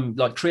 Ed, but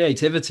like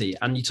creativity,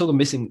 and you talk of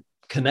missing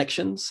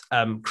connections.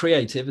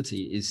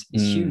 Creativity is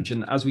huge,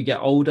 and as we get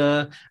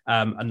older,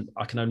 and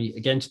I can only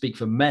again speak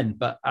for men,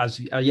 but as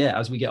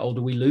we get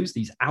older, we lose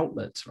these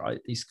outlets, right?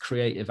 These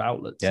creative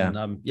outlets,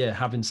 and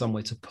having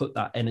somewhere to put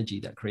that energy,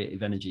 that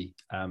creative energy,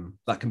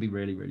 that can be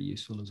really, really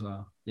useful as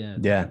well.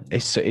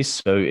 It's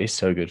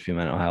so good for your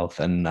mental health,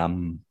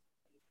 and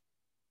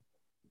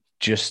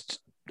just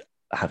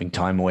having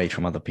time away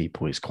from other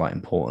people is quite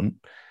important.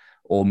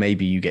 Or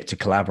maybe you get to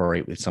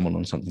collaborate with someone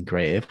on something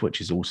creative, which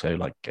is also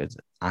like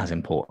as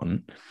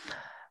important.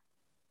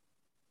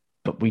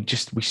 But we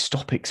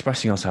stop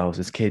expressing ourselves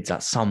as kids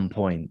at some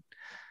point.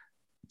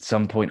 At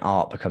some point,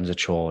 art becomes a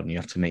chore, and you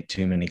have to make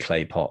too many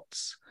clay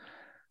pots,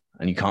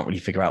 and you can't really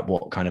figure out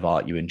what kind of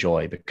art you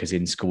enjoy, because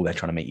in school they're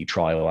trying to make you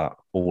try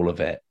all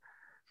of it,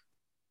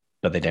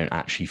 but they don't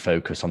actually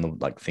focus on the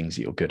like things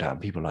that you're good at.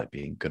 And people like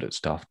being good at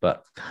stuff,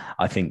 but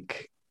I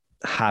think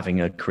having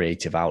a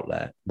creative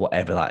outlet,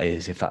 whatever that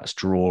is, if that's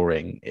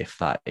drawing, if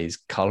that is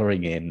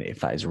coloring in,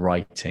 if that is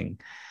writing,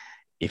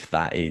 if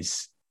that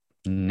is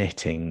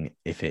knitting,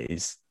 if it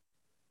is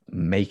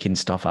making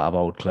stuff out of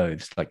old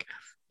clothes, like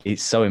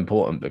it's so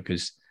important,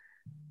 because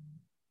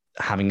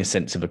having a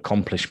sense of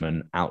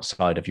accomplishment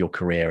outside of your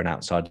career and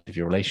outside of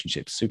your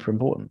relationships is super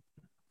important.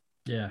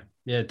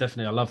 Yeah,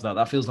 definitely. I love that.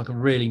 That feels like a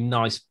really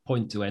nice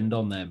point to end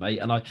on there, mate.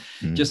 And I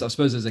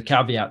suppose there's a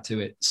caveat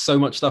to it. So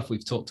much stuff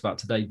we've talked about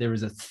today, there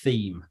is a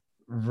theme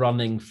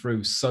running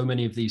through so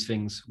many of these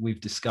things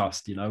we've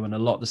discussed, you know, and a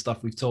lot of the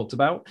stuff we've talked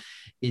about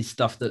is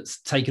stuff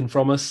that's taken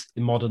from us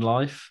in modern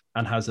life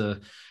and has a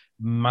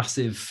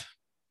massive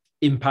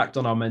impact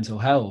on our mental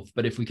health.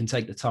 But if we can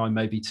take the time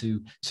maybe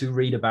to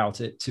read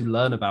about it, to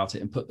learn about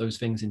it, and put those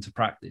things into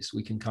practice,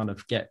 we can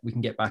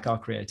get back our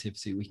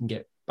creativity, we can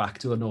get back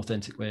to an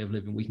authentic way of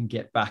living, we can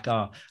get back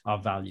our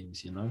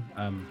values, you know.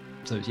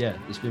 So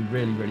it's been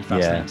really, really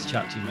fascinating to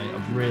chat to you, mate.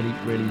 I've really,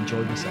 really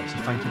enjoyed myself, so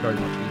thank you very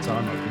much for your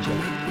time. I appreciate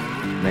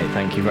it, mate.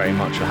 Thank you very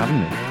much for having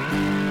me.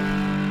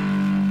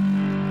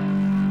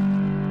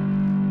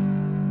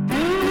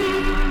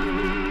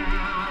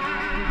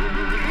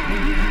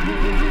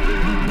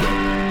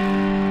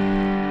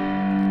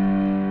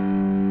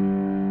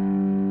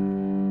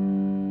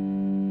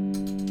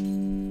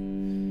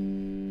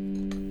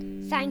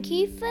 Thank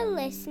you for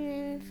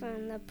listening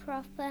from the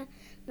Proper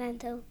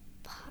Mental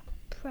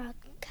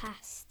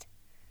Podcast.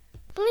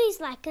 Please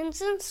like and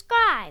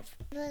subscribe.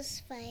 Give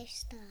us 5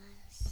 stars.